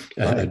Right.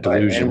 And we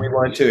delusion.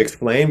 want to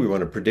explain, we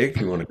want to predict,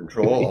 we want to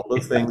control all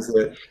those things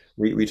that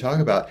we talk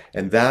about.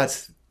 And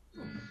that's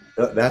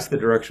the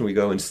direction we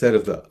go instead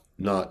of the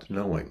not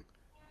knowing.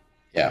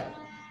 Yeah.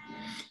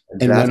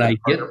 And And that's when the I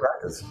harder get,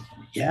 practice.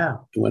 yeah,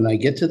 when I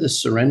get to the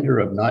surrender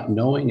of not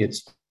knowing,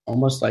 it's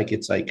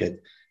like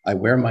I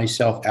wear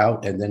myself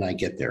out and then I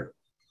get there.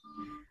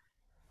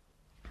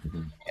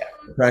 Mhm.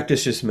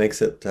 Practice just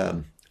makes it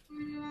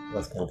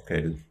less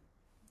complicated.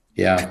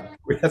 Yeah.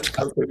 We have to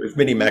come through as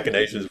many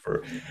machinations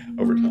for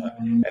over time.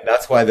 And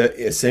that's why the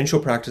essential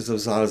practice of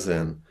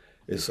Zazen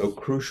is so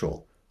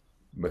crucial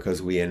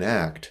because we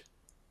enact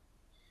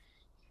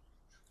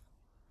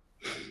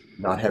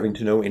not having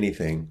to know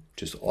anything,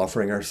 just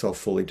offering ourselves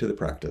fully to the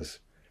practice,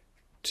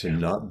 to Yeah.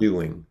 not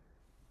doing,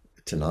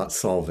 to not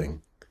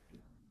solving,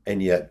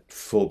 and yet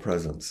full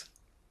presence.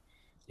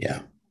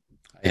 Yeah.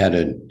 I had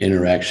an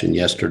interaction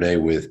yesterday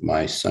with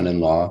my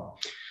son-in-law.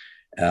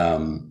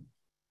 Um,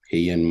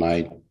 he and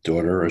my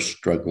daughter are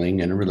struggling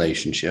in a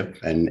relationship,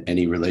 and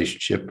any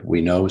relationship,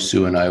 we know,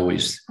 Sue and I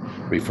always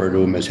refer to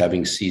them as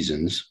having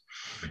seasons.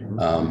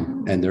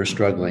 And they're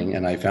struggling.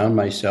 And I found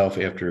myself,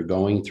 after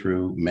going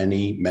through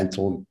many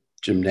mental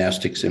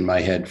gymnastics in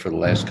my head for the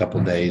last couple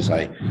of days,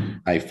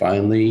 I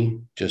finally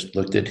just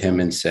looked at him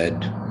and said,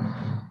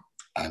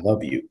 "I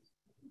love you,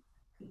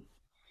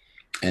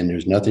 and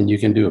there's nothing you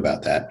can do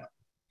about that.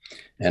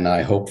 And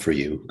I hope for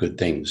you good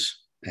things."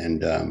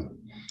 And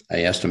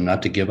I asked him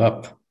not to give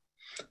up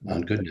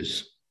on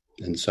goodness.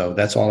 And so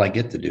that's all I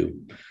get to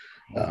do.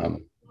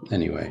 Um,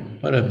 anyway,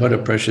 what a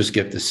precious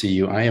gift to see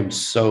you. I am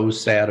so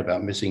sad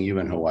about missing you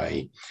in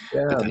Hawaii,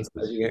 Yeah, but I'm that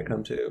sorry was, you can't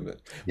come too.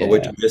 But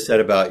what yeah, you just said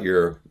about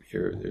your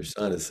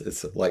son is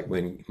it's like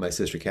when my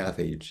sister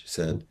Kathy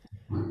said,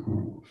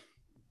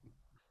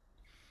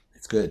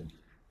 it's good.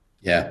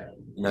 yeah,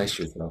 Nice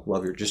to yourself.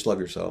 Just love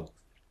yourself.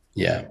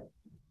 yeah,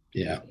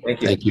 yeah.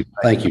 Thank you.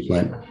 Thank you,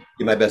 Clint.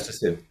 Do my best to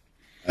Sue.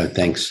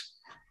 Thanks.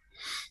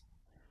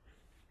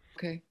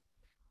 Okay,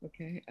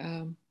 okay.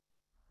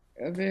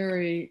 A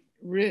very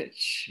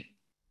rich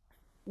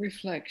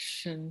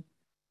reflections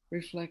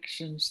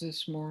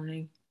this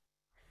morning.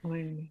 I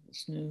mean,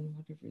 it's noon,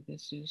 whatever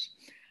this is.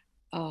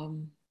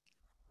 Um,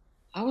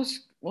 I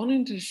was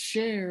wanting to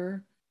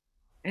share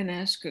and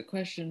ask a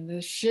question.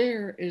 The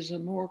share is a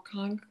more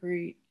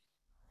concrete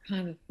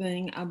kind of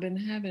thing. I've been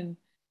having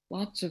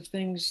lots of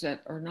things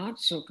that are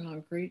not so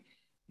concrete,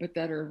 but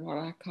that are what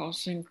I call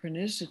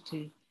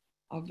synchronicity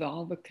of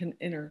all the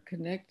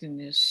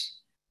interconnectedness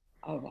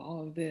of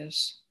all of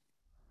this.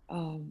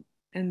 And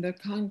the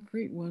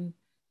concrete one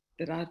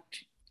that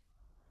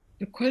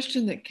the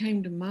question that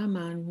came to my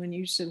mind when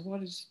you said,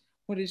 what is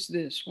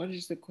this? What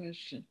is the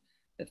question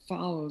that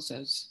follows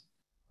us?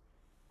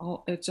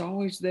 It's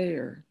always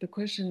there. The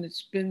question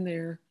that's been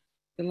there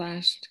the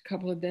last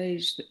couple of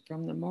days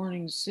from the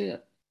morning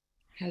sit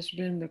has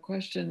been the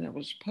question that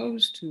was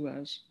posed to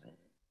us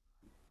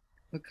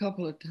a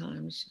couple of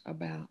times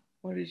about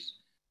what is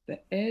the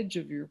edge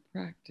of your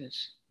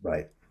practice.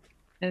 Right.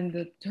 And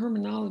the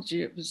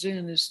terminology it was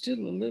in is still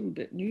a little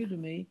bit new to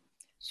me.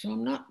 So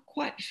I'm not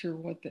quite sure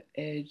what the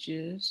edge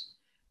is.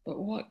 But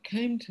what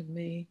came to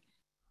me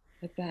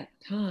at that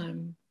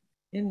time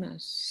in my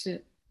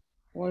sit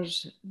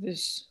was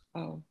this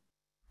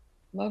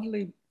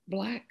lovely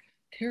Black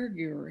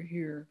caregiver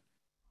here.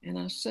 And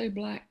I say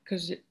Black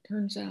because it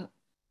turns out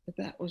that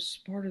that was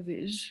part of the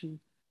issue.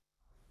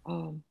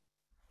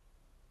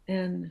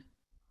 And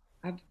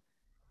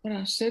what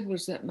I said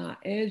was that my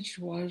edge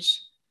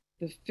was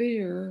the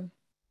fear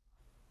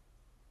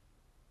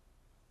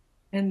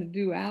and the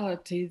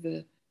duality,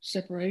 the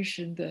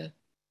separation, the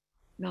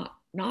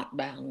not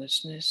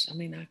boundlessness. I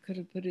mean, I could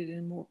have put it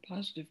in more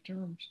positive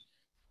terms,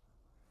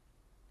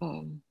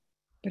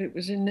 but it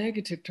was in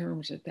negative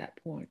terms at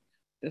that point.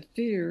 The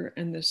fear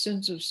and the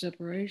sense of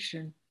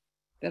separation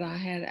that I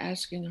had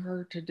asking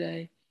her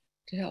today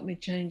to help me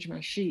change my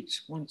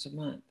sheets once a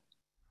month,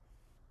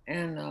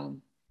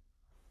 and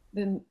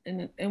then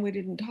we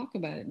didn't talk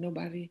about it.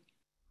 Nobody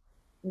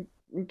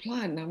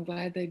replied, and I'm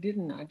glad they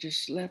didn't. I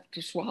just left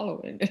to swallow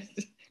it,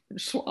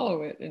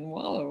 swallow it, and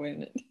wallow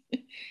in it.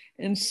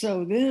 And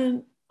so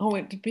then I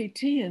went to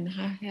PT, and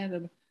I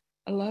had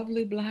a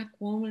lovely Black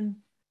woman,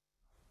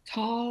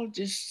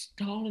 just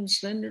tall and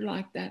slender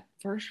like that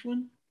first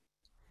one,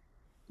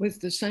 with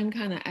the same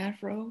kind of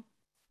afro.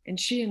 And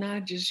she and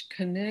I just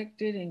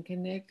connected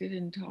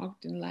and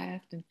talked and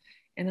laughed,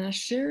 and I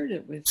shared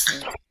it with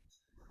her.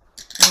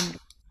 And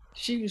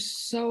she was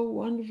so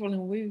wonderful,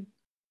 and we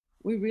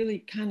really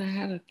kind of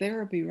had a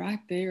therapy right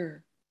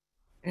there.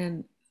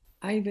 And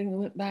I even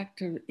went back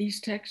to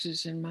East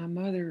Texas and my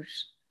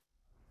mother's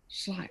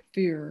slight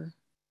fear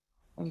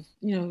of,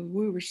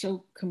 we were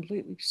so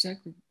completely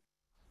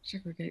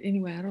segregated.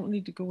 Anyway, I don't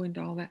need to go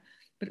into all that,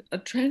 but a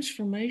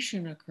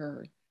transformation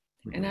occurred.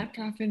 Mm-hmm. And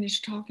after I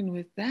finished talking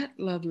with that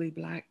lovely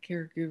Black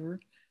caregiver,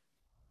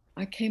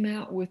 I came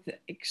out with the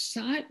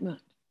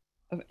excitement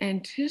of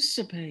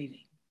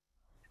anticipating,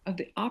 of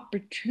the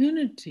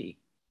opportunity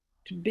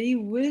to be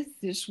with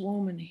this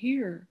woman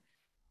here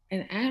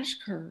and ask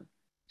her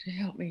to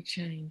help me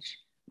change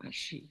my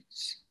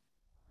sheets.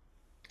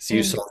 So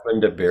you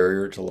softened a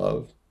barrier to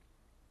love?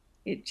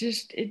 It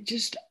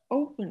just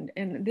opened.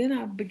 And then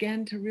I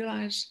began to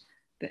realize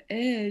the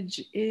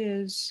edge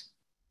is,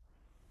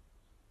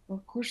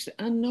 of course, the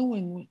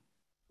unknowing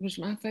was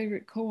my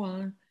favorite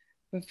koan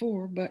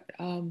before, but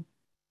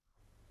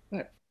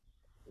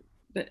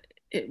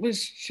it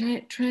was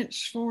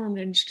transformed.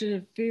 Instead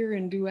of fear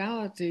and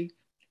duality,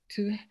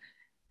 to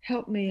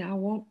help me, I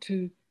want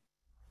to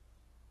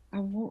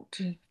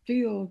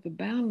feel the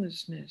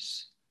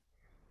boundlessness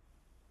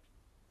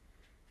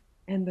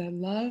and the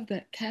love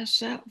that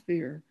casts out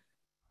fear.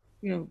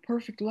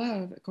 Perfect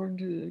love, according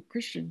to the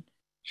Christian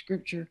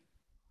scripture,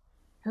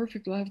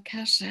 perfect love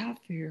casts out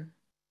fear.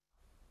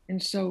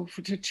 And so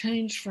to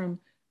change from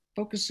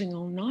focusing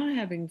on not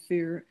having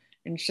fear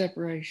and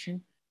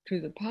separation to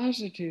the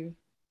positive,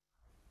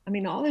 I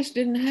mean, all this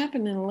didn't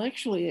happen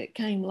intellectually. It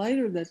came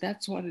later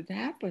that's what had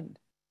happened.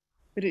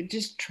 But it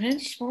just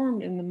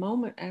transformed in the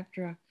moment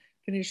after I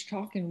finished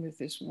talking with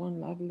this one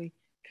lovely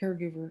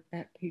caregiver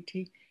at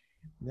PT.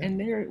 Yeah. And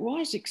there it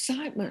was,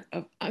 excitement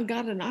of, I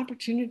got an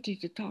opportunity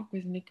to talk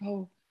with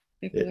Nicole.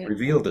 It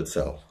revealed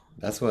itself.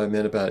 That's what I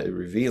meant about it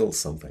reveals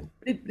something.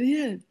 It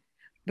did.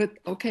 But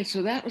okay,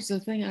 so that was the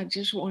thing I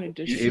just wanted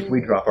to share. If we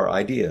drop our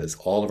ideas,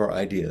 all of our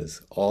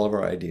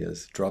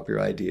ideas, drop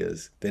your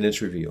ideas, then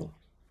it's revealed.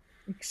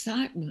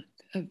 Excitement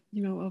of,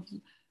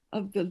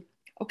 of the,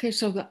 okay,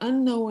 so the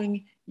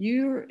unknowing,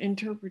 you're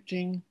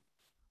interpreting,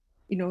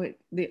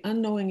 the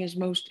unknowing is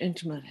most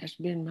intimate, has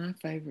been my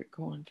favorite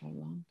koan for a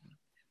long time.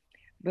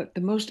 But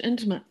the most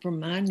intimate from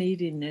my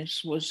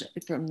neediness was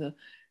from the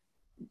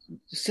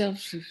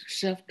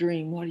self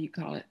dream. What do you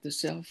call it? The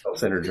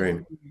self-centered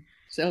dream.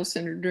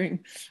 Self-centered dream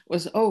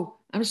was,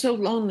 I'm so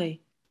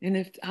lonely. And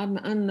if I'm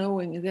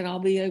unknowing, then I'll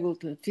be able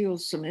to feel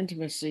some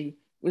intimacy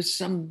with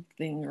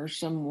something or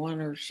someone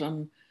or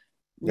some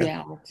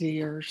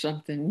reality or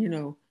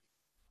something,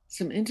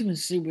 some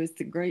intimacy with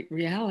the great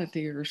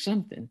reality or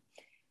something.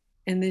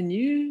 And then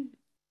you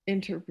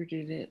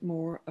interpreted it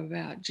more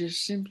about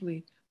just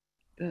simply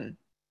the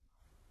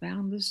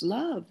boundless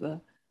love,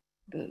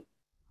 the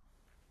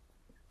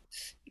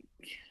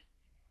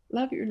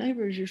love your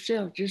neighbor as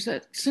yourself, just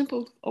that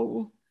simple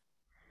old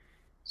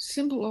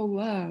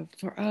love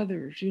for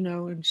others,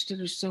 instead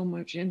of so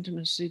much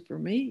intimacy for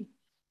me,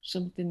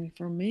 something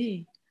for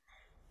me.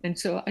 And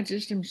so I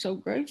just am so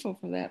grateful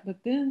for that. But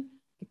then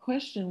the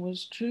question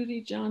was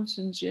Trudy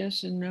Johnson's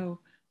yes and no.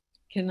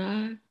 Can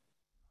I,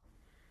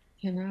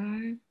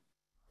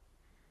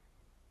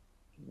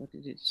 what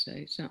did it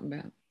say? Something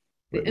about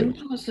the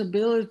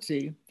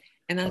impossibility.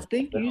 And I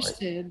think you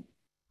said,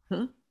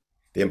 The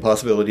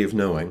impossibility of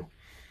knowing.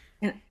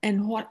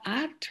 And what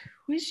I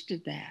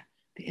twisted that,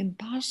 the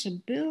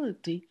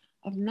impossibility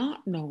of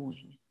not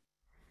knowing.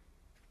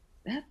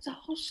 That's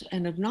awesome.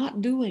 And of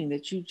not doing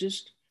that, you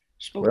just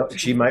spoke Well, to.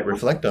 she might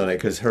reflect on it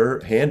because her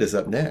hand is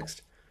up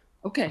next.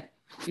 Okay,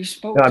 you No,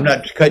 spoke I'm to.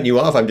 not cutting you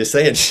off. I'm just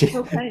saying she.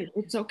 Okay,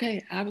 it's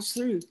okay. I was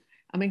through.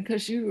 I mean,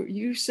 because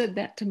you said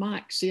that to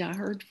Mike. See, I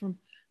heard from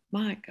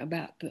Mike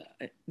about the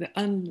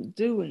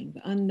undoing,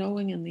 the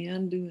unknowing, and the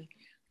undoing.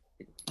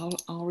 I'll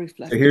So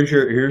reflect on. here's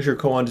your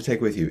koan to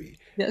take with you.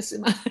 Yes,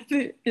 am I?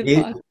 If Be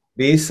I.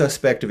 be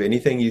suspect of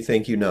anything you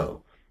think you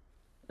know.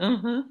 Uh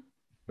huh.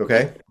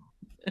 Okay?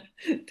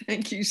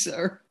 Thank you,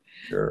 sir.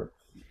 Sure.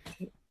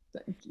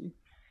 Thank you.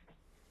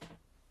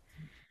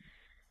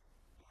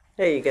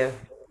 There you go.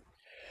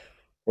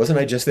 Wasn't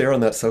I just there on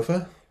that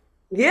sofa?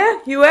 Yeah,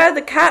 you were.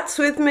 The cat's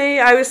with me.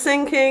 I was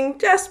thinking,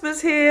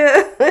 Jasper's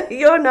here.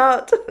 You're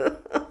not.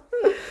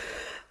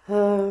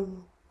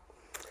 um,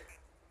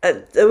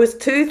 there was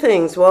two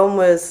things. One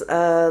was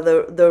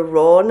the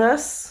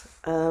rawness,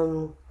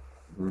 Mhm.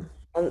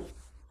 and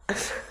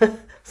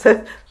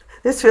so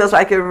this feels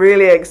like a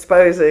really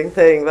exposing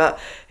thing, but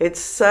it's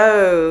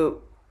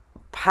so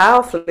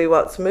powerfully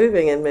what's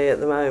moving in me at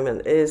the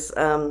moment is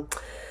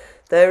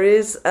there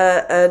is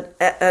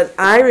an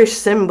Irish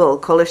symbol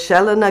called a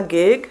Shelana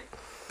gig,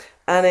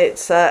 and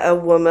it's a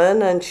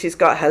woman, and she's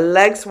got her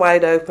legs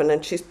wide open,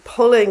 and she's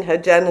pulling her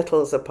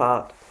genitals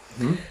apart,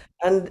 Mhm.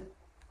 and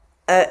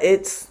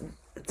it's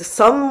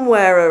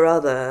somewhere or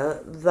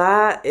other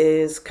that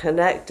is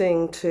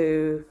connecting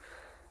to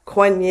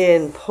Kuan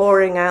Yin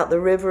pouring out the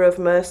river of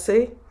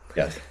mercy.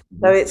 Yes.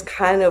 So Mhm. it's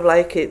kind of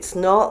like it's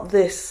not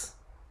this,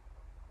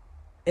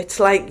 it's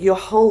like your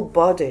whole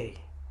body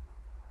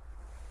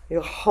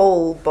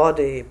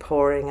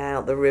pouring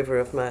out the river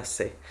of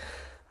mercy.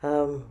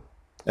 Um,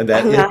 And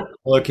that and is that,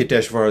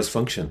 Avalokiteshvara's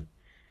function.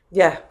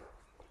 yeah,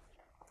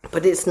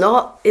 but it's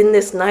not in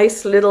this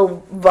nice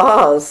little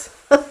vase.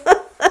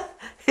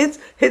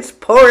 It's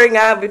pouring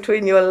out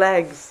between your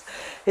legs.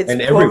 It's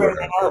And pouring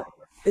everywhere. out.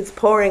 It's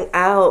pouring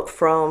out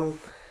from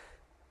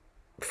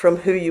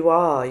who you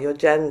are, your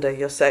gender,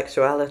 your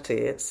sexuality.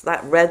 It's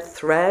that red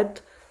thread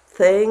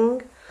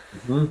thing.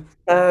 Mhm.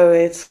 So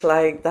it's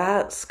like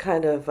that's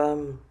kind of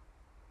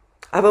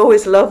I've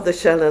always loved the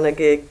Shelana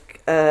gig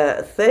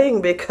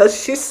thing because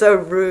she's so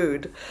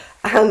rude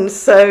and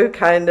so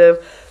kind of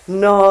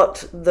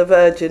not the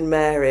Virgin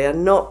Mary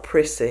and not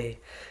prissy.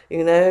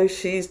 You know,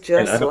 she's And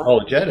just like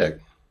unapologetic.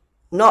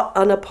 not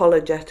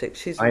unapologetic.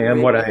 She's I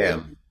am what really, I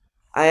am.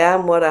 I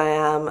am what I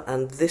am,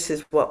 and this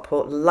is what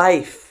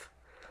life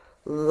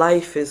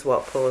is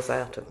what pours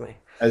out of me.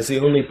 As the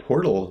only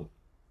portal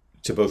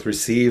to both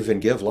receive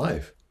and give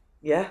life.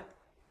 Yeah,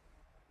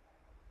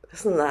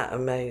 isn't that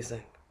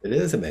amazing? It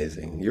is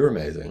amazing. You're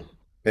amazing.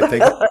 And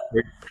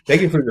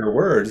thank you for your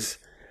words.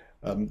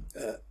 Um,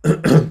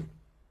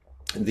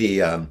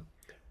 the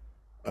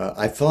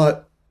I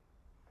thought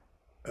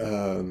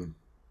um,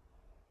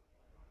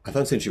 I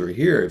thought since you were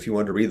here, if you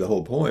wanted to read the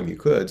whole poem, you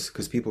could,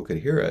 because people could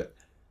hear it.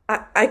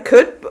 I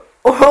could,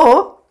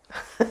 or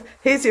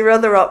here's your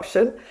other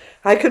option.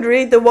 I could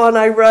read the one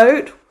I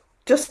wrote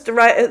just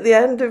right at the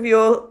end of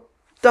your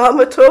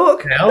Dharma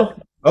talk.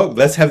 Now? Oh,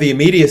 let's have the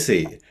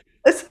immediacy.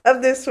 Let's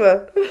have this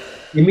one.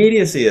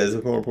 Immediacy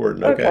is more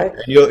important. Okay, Okay.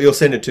 and you'll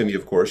send it to me,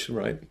 of course,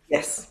 right?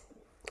 Yes,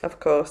 of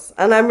course.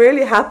 And I'm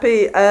really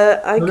happy.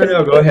 I No, no, can.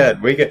 no. Go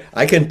ahead.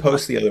 I can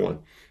post the other one.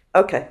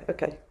 Okay,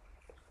 okay.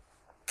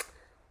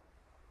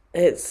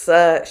 It's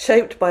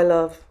shaped by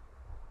love.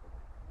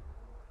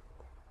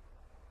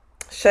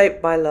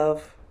 Shaped by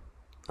love.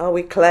 Are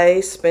we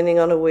clay spinning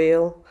on a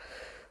wheel?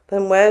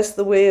 Then where's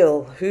the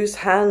wheel? Whose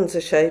hands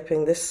are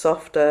shaping this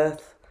soft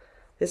earth?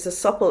 Is the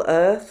supple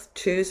earth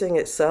choosing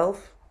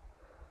itself?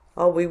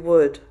 Are we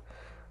wood,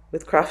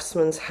 with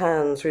craftsman's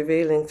hands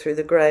revealing through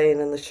the grain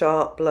and the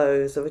sharp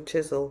blows of a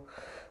chisel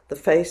the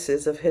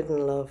faces of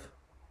hidden love?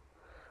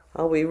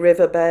 Are we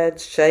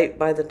riverbeds shaped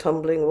by the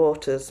tumbling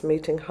waters,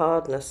 meeting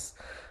hardness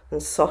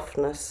and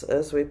softness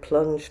as we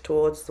plunge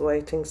towards the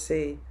waiting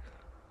sea?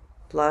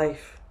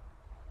 Life.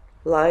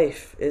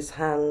 Life is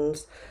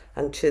hands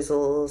and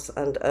chisels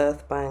and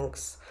earth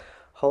banks,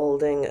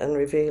 holding and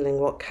revealing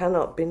what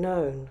cannot be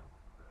known.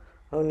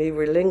 Only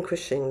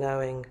relinquishing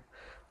knowing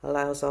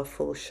allows our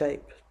full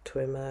shape to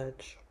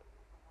emerge.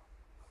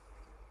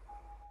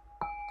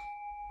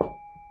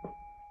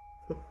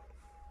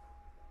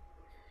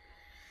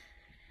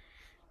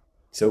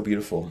 So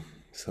beautiful.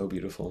 So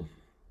beautiful.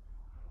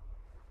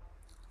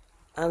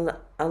 And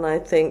I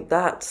think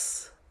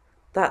that's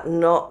that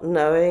not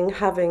knowing,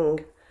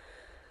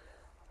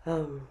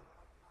 um,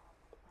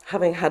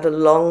 having had a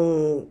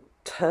long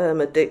term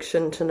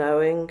addiction to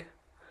knowing,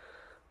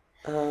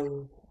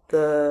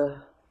 the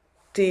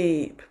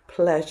deep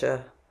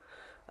pleasure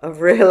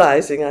of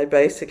realizing I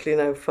basically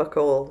know fuck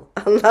all,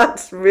 and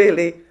that's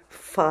really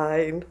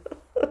fine,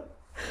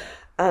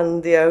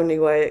 and the only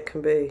way it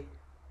can be.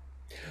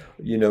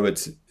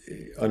 It's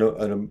on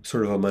a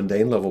sort of a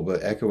mundane level,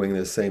 but echoing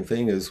the same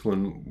thing is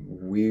when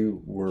we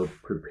were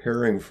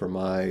preparing for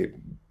my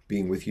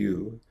being with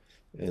you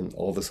and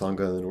all the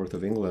Sangha in the north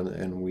of England,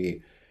 and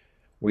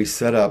we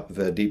set up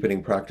the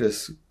deepening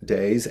practice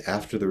days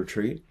after the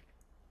retreat.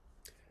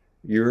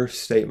 Your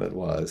statement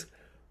was,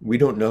 we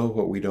don't know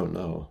what we don't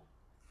know.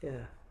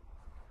 Yeah.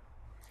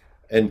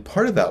 And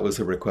part of that was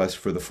a request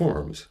for the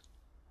forms,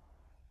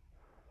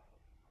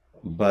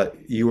 but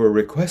you were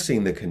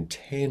requesting the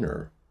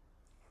container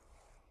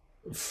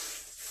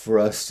for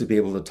us to be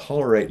able to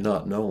tolerate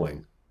not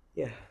knowing,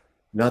 Yeah.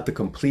 not the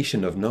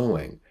completion of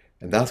knowing.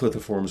 And that's what the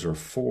forms are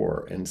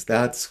for. And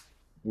that's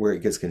where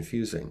it gets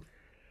confusing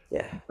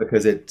Yeah.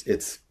 because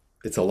it's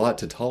a lot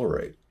to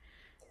tolerate.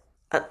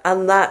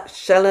 And that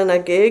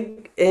Shelena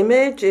Gig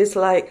image is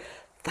like,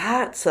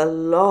 that's a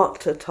lot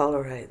to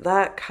tolerate.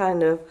 That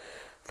kind of,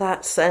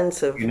 that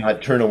sense of, You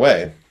not turn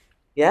away.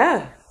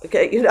 yeah.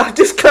 Okay, I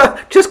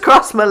just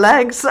cross my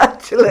legs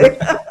actually.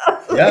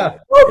 Yeah,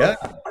 yeah.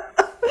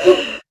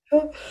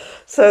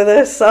 So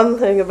there's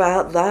something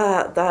about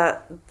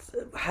that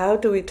how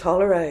do we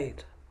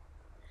tolerate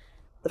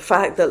the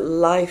fact that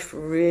life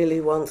really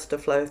wants to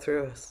flow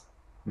through us?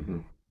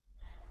 Mhm.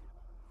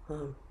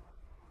 Um,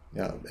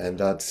 Yeah, and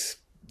that's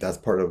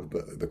part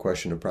of the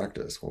question of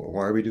practice. Well,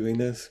 why are we doing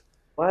this?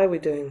 why are we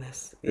doing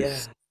this? Yeah,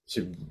 It's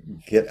to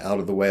get out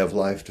of the way of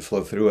life to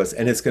flow through us,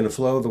 and it's going to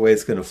flow the way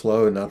it's going to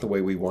flow, and not the way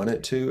we want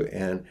it to.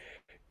 And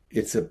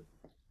it's a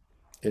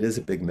it is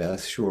a big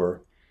mess,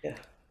 sure. yeah,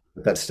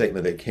 But that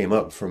statement that came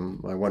up from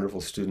my wonderful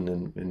student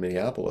in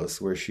Minneapolis,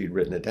 where she'd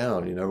written it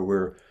down,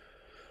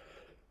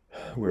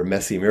 we're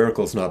messy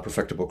miracles, not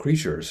perfectible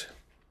creatures.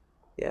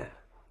 yeah.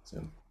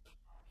 So,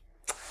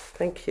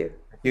 Thank you.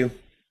 thank you.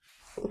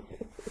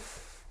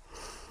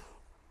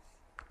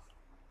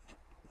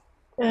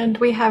 And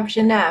we have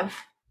Genevieve.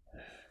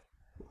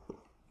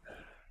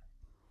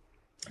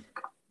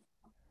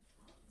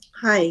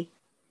 Hi.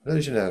 Hello,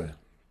 Genevieve.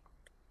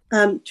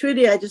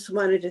 Trudy, I just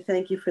wanted to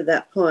thank you for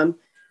that poem.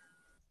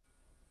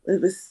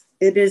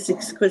 It is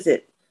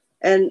exquisite.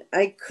 And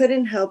I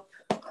couldn't help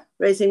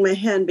raising my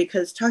hand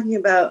because talking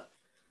about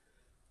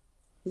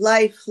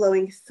life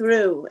flowing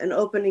through and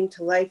opening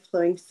to life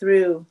flowing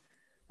through,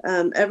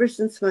 ever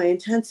since my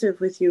intensive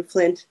with you,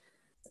 Flint,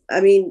 I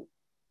mean,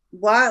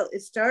 while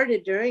it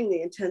started during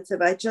the intensive,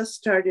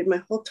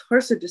 my whole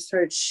torso just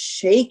started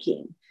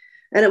shaking.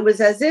 And it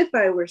was as if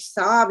I were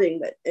sobbing,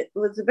 but it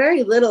was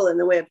very little in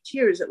the way of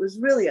tears. It was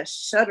really a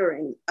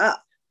shuddering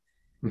up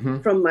Hmm.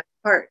 from my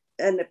heart.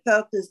 And it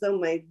felt as though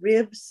my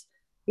ribs,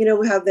 you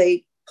know, how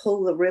they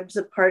pull the ribs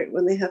apart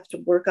when they have to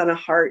work on a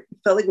heart. It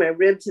felt like my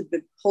ribs had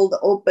been pulled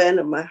open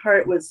and my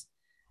heart was,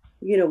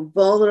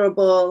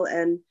 vulnerable.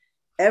 And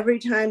every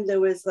time there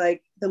was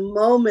like the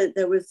moment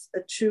there was a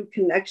true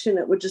connection,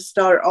 it would just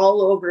start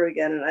all over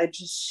again. And I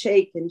just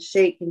shake and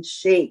shake and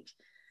shake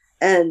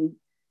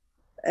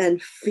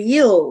and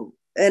feel.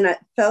 And I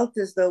felt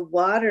as though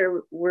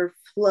water were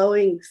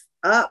flowing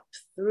up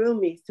through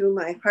me, through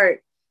my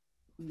heart,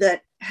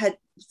 that had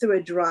through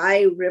a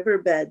dry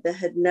riverbed that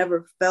had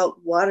never felt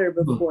water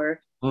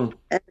before. Mm.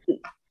 And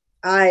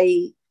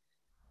I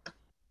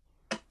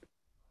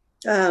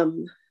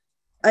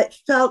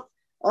felt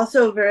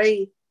also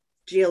very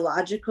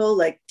geological,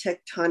 like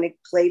tectonic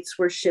plates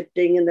were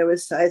shifting and there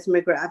was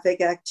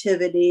seismographic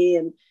activity,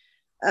 and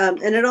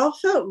it all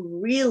felt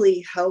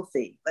really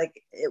healthy.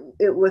 Like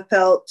it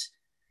felt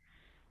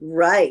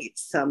right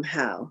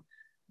somehow.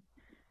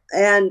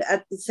 And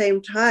at the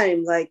same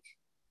time, like,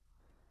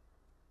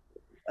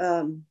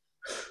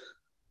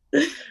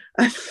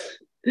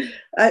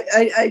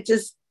 I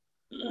just,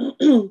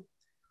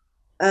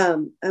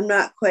 I'm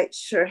not quite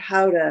sure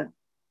how to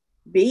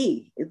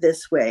be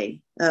this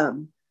way,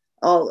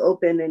 all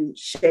open and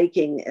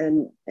shaking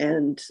and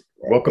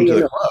Welcome to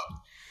the club.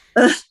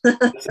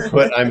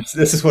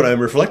 This is what I'm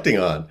reflecting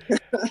on.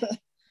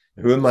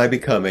 Who am I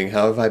becoming?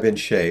 How have I been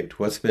shaped?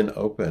 What's been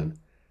open?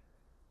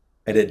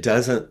 And it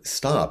doesn't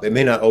stop. It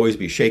may not always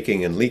be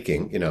shaking and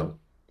leaking,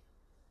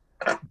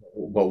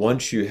 but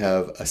once you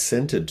have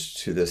ascended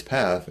to this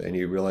path and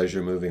you realize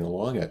you're moving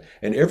along it,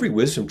 and every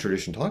wisdom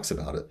tradition talks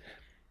about it,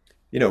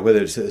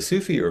 whether it's a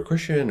Sufi or a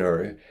Christian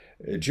or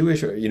a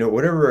Jewish or,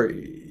 whatever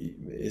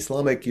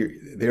Islamic,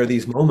 there are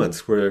these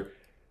moments where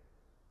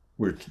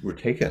we're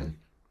taken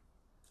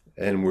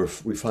and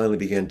we finally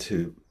begin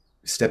to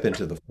step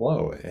into the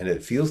flow, and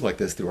it feels like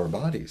this through our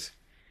bodies.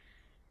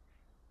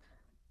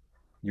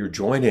 You're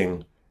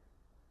joining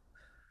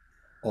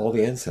all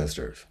the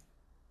ancestors.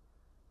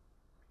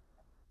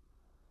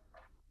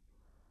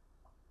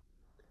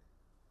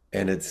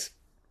 And it's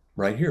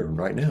right here,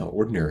 right now,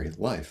 ordinary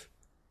life.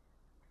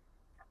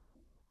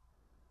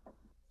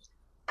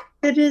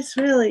 it is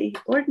really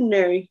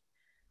ordinary.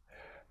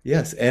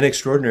 Yes, and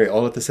extraordinary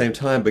all at the same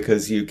time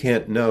because you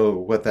can't know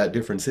what that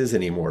difference is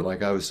anymore,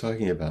 like I was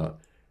talking about.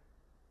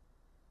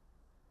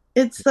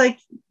 It's like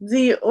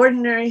the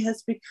ordinary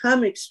has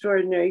become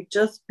extraordinary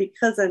just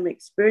because I'm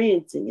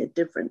experiencing it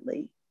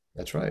differently.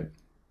 That's right.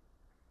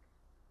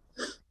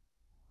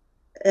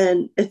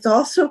 And it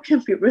also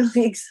can be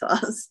really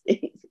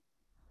exhausting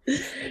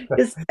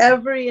because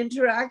every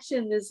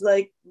interaction is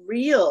like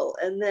real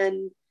and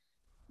then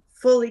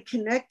fully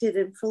connected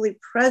and fully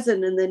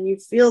present, and then you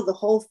feel the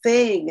whole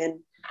thing. And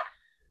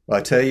Well,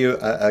 I tell you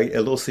a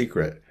little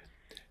secret.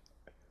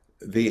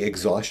 The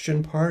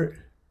exhaustion part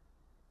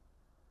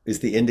is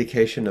the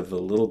indication of the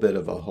little bit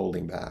of a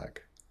holding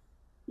back.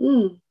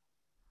 Mm.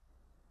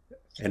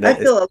 And I that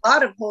is, feel a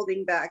lot of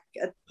holding back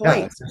at yeah,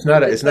 points. it's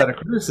not a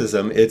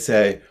criticism. It's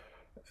the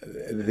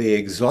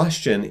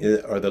exhaustion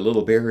are the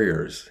little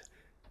barriers.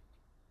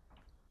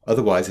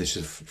 Otherwise, it's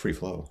just free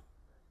flow.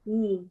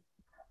 Mm.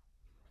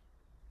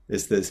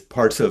 It's this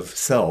parts of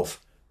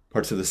self,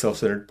 parts of the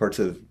self-centered, parts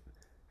of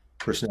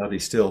personality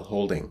still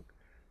holding.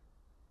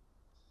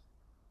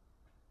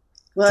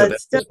 Well, So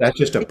it's still, that's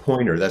just a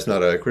pointer. That's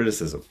not a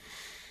criticism,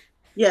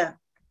 yeah.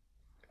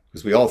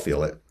 because we all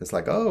feel it. It's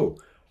like, oh,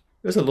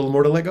 there's a little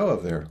more to let go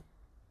of there.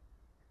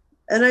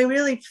 And I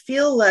really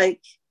feel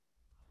like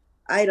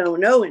I don't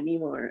know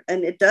anymore.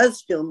 And it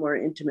does feel more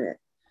intimate.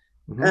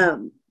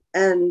 Mm-hmm.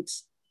 And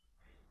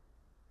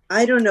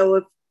I don't know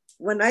if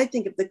when I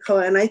think of the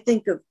koan, I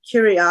think of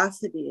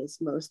curiosity as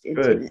most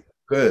intimate.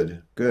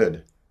 Good.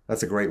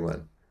 That's a great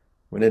one.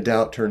 When in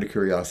doubt, turn to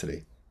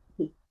curiosity.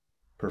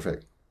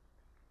 Perfect.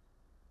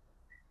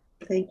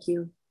 Thank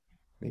you.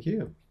 Thank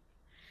you.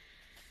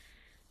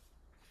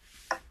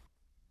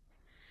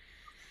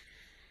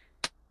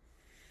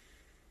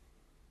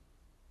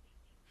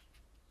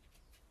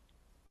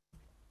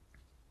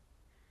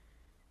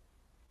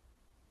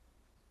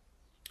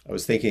 I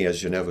was thinking as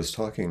Genevieve was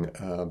talking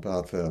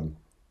about the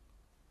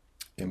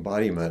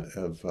embodiment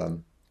of,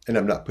 and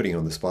I'm not putting you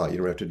on the spot. You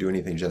don't have to do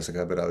anything,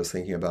 Jessica. But I was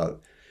thinking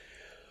about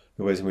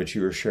the ways in which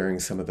you were sharing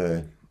some of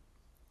the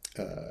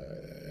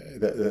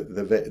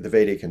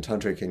Vedic and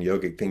tantric and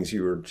yogic things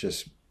you were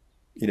just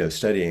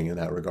studying in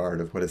that regard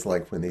of what it's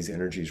like when these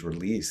energies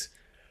release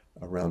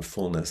around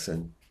fullness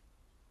and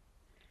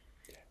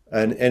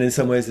in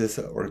some ways it's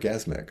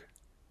orgasmic.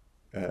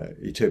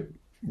 You took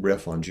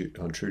riff on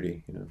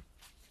Trudy,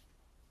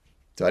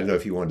 So I don't know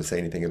if you wanted to say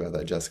anything about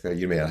that, Jessica.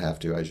 You may not have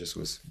to. I just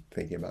was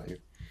thinking about you.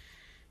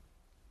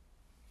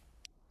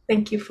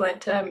 Thank you,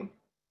 Flint.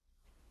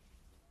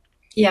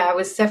 Yeah, I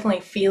was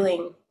definitely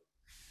feeling,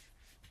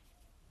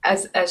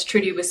 as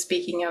Trudy was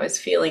speaking, I was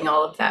feeling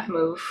all of that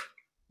move.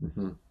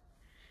 Mm-hmm.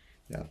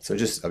 Yeah. So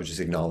I was just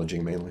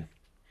acknowledging mainly.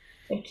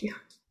 Thank you.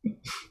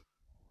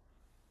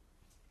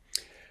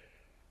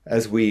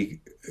 As we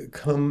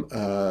come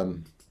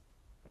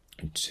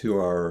to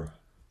our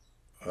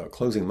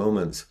closing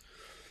moments,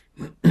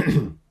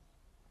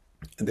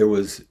 there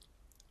was,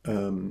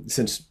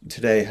 since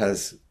today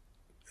has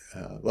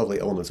lovely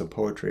elements of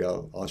poetry,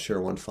 I'll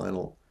share one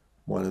final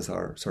one as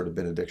our sort of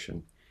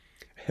benediction,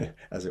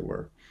 as it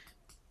were.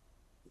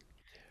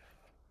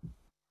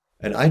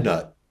 And I'd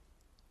not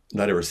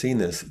ever seen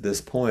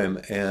this poem,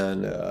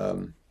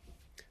 and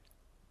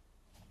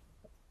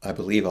I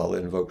believe I'll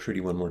invoke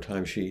Trudy one more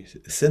time. She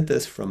sent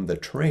this from the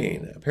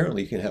train.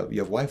 Apparently, you have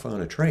Wi-Fi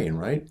on a train,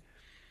 right?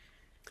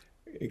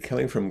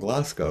 Coming from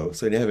Glasgow,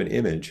 so you have an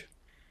image.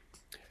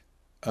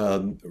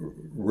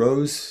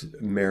 Rosemary,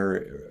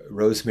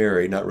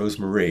 not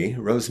Rosemary,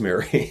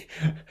 Rosemary.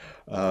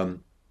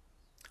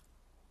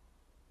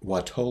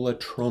 Watola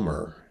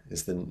Tromer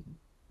is the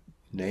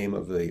name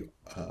of the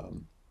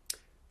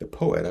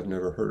poet. I've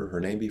never heard of her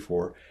name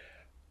before.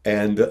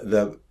 And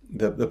the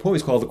poem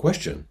is called The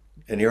Question.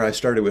 And here I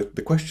started with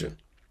the question.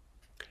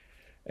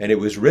 And it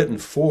was written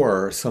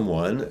for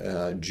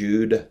someone,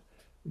 Jude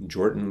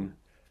Jordan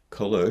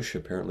Kolosh.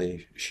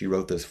 Apparently she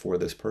wrote this for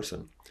this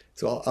person.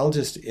 So I'll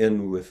just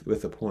end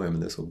with the poem,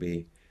 and this will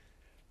be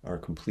our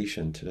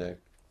completion today.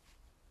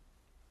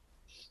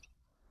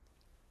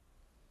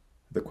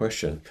 The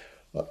question.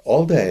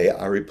 All day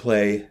I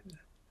replay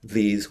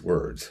these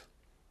words.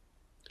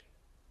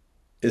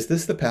 Is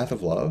this the path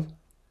of love?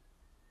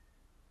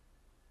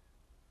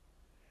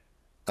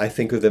 I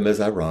think of them as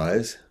I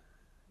rise,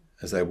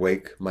 as I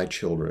wake my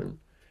children,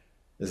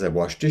 as I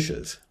wash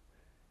dishes,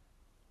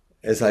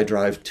 as I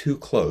drive too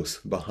close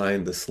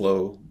behind the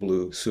slow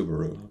blue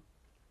Subaru.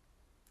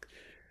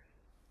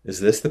 Is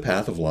this the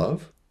path of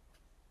love?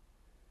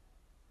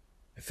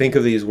 I think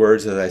of these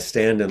words as I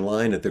stand in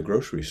line at the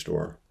grocery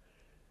store.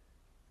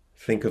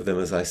 Think of them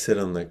as I sit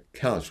on the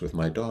couch with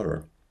my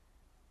daughter.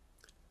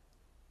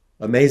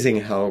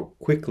 Amazing how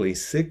quickly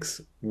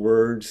 6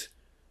 words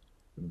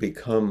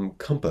become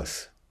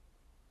compass,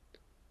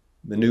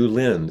 the new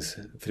lens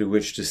through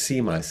which to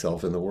see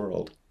myself in the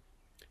world.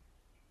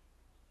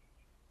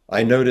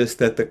 I notice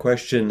that the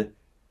question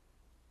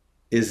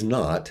is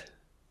not,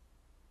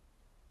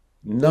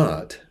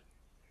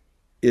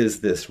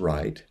 is this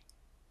right?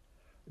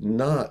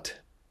 Not,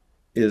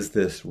 is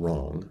this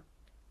wrong?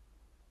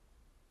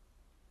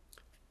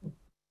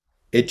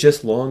 It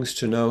just longs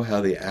to know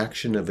how the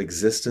action of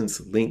existence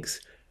links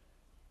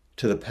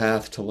to the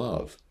path to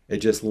love. It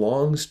just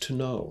longs to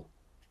know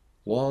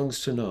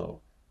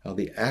how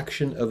the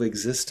action of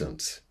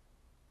existence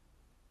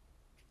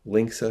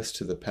links us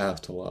to the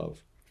path to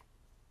love.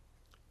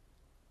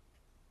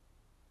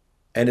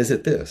 And is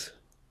it this?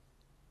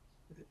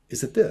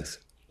 Is it this?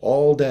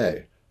 All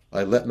day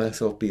I let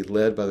myself be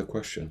led by the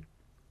question.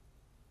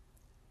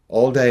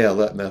 All day I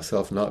let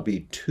myself not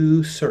be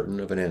too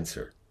certain of an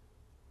answer.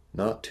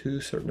 Not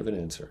too certain of an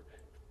answer.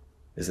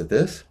 Is it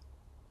this?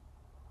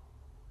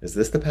 Is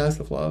this the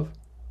path of love?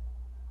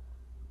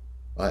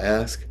 I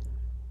ask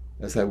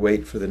as I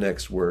wait for the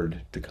next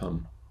word to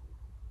come.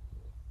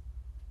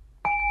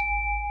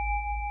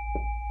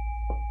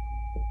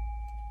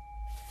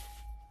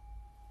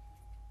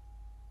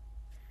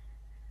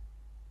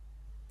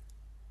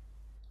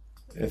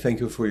 And thank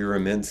you for your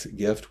immense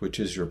gift,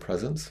 which is your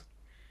presence,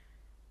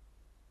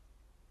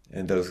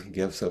 and those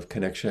gifts of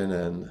connection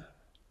and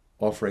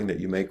offering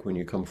that you make when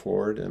you come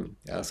forward and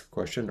ask a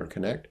question or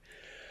connect,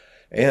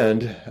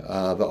 and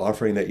the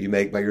offering that you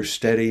make by your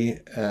steady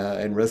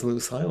and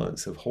resolute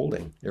silence of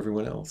holding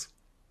everyone else.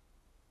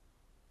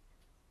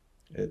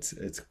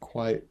 It's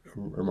quite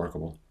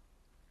remarkable.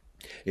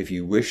 If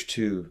you wish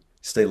to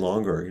stay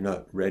longer, you're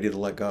not ready to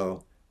let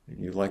go,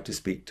 and you'd like to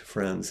speak to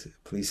friends,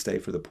 please stay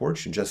for the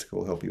porch, and Jessica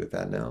will help you with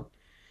that now.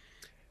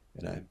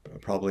 And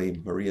probably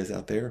Maria's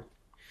out there.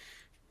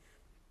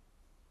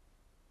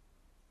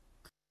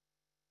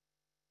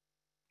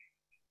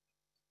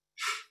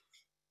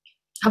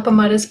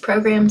 Appamada's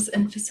programs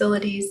and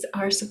facilities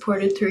are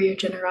supported through your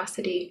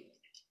generosity,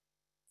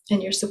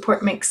 and your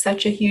support makes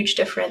such a huge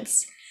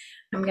difference.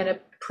 I'm going to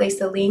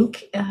place a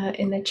link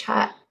in the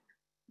chat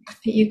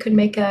that you could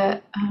make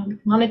a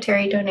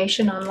monetary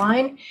donation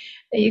online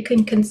that you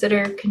can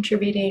consider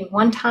contributing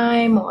one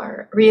time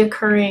or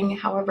reoccurring,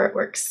 however it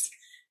works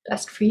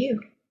best for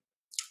you.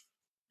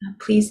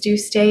 Please do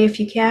stay if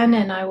you can,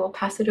 and I will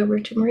pass it over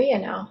to Maria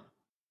now.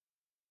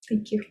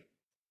 Thank you.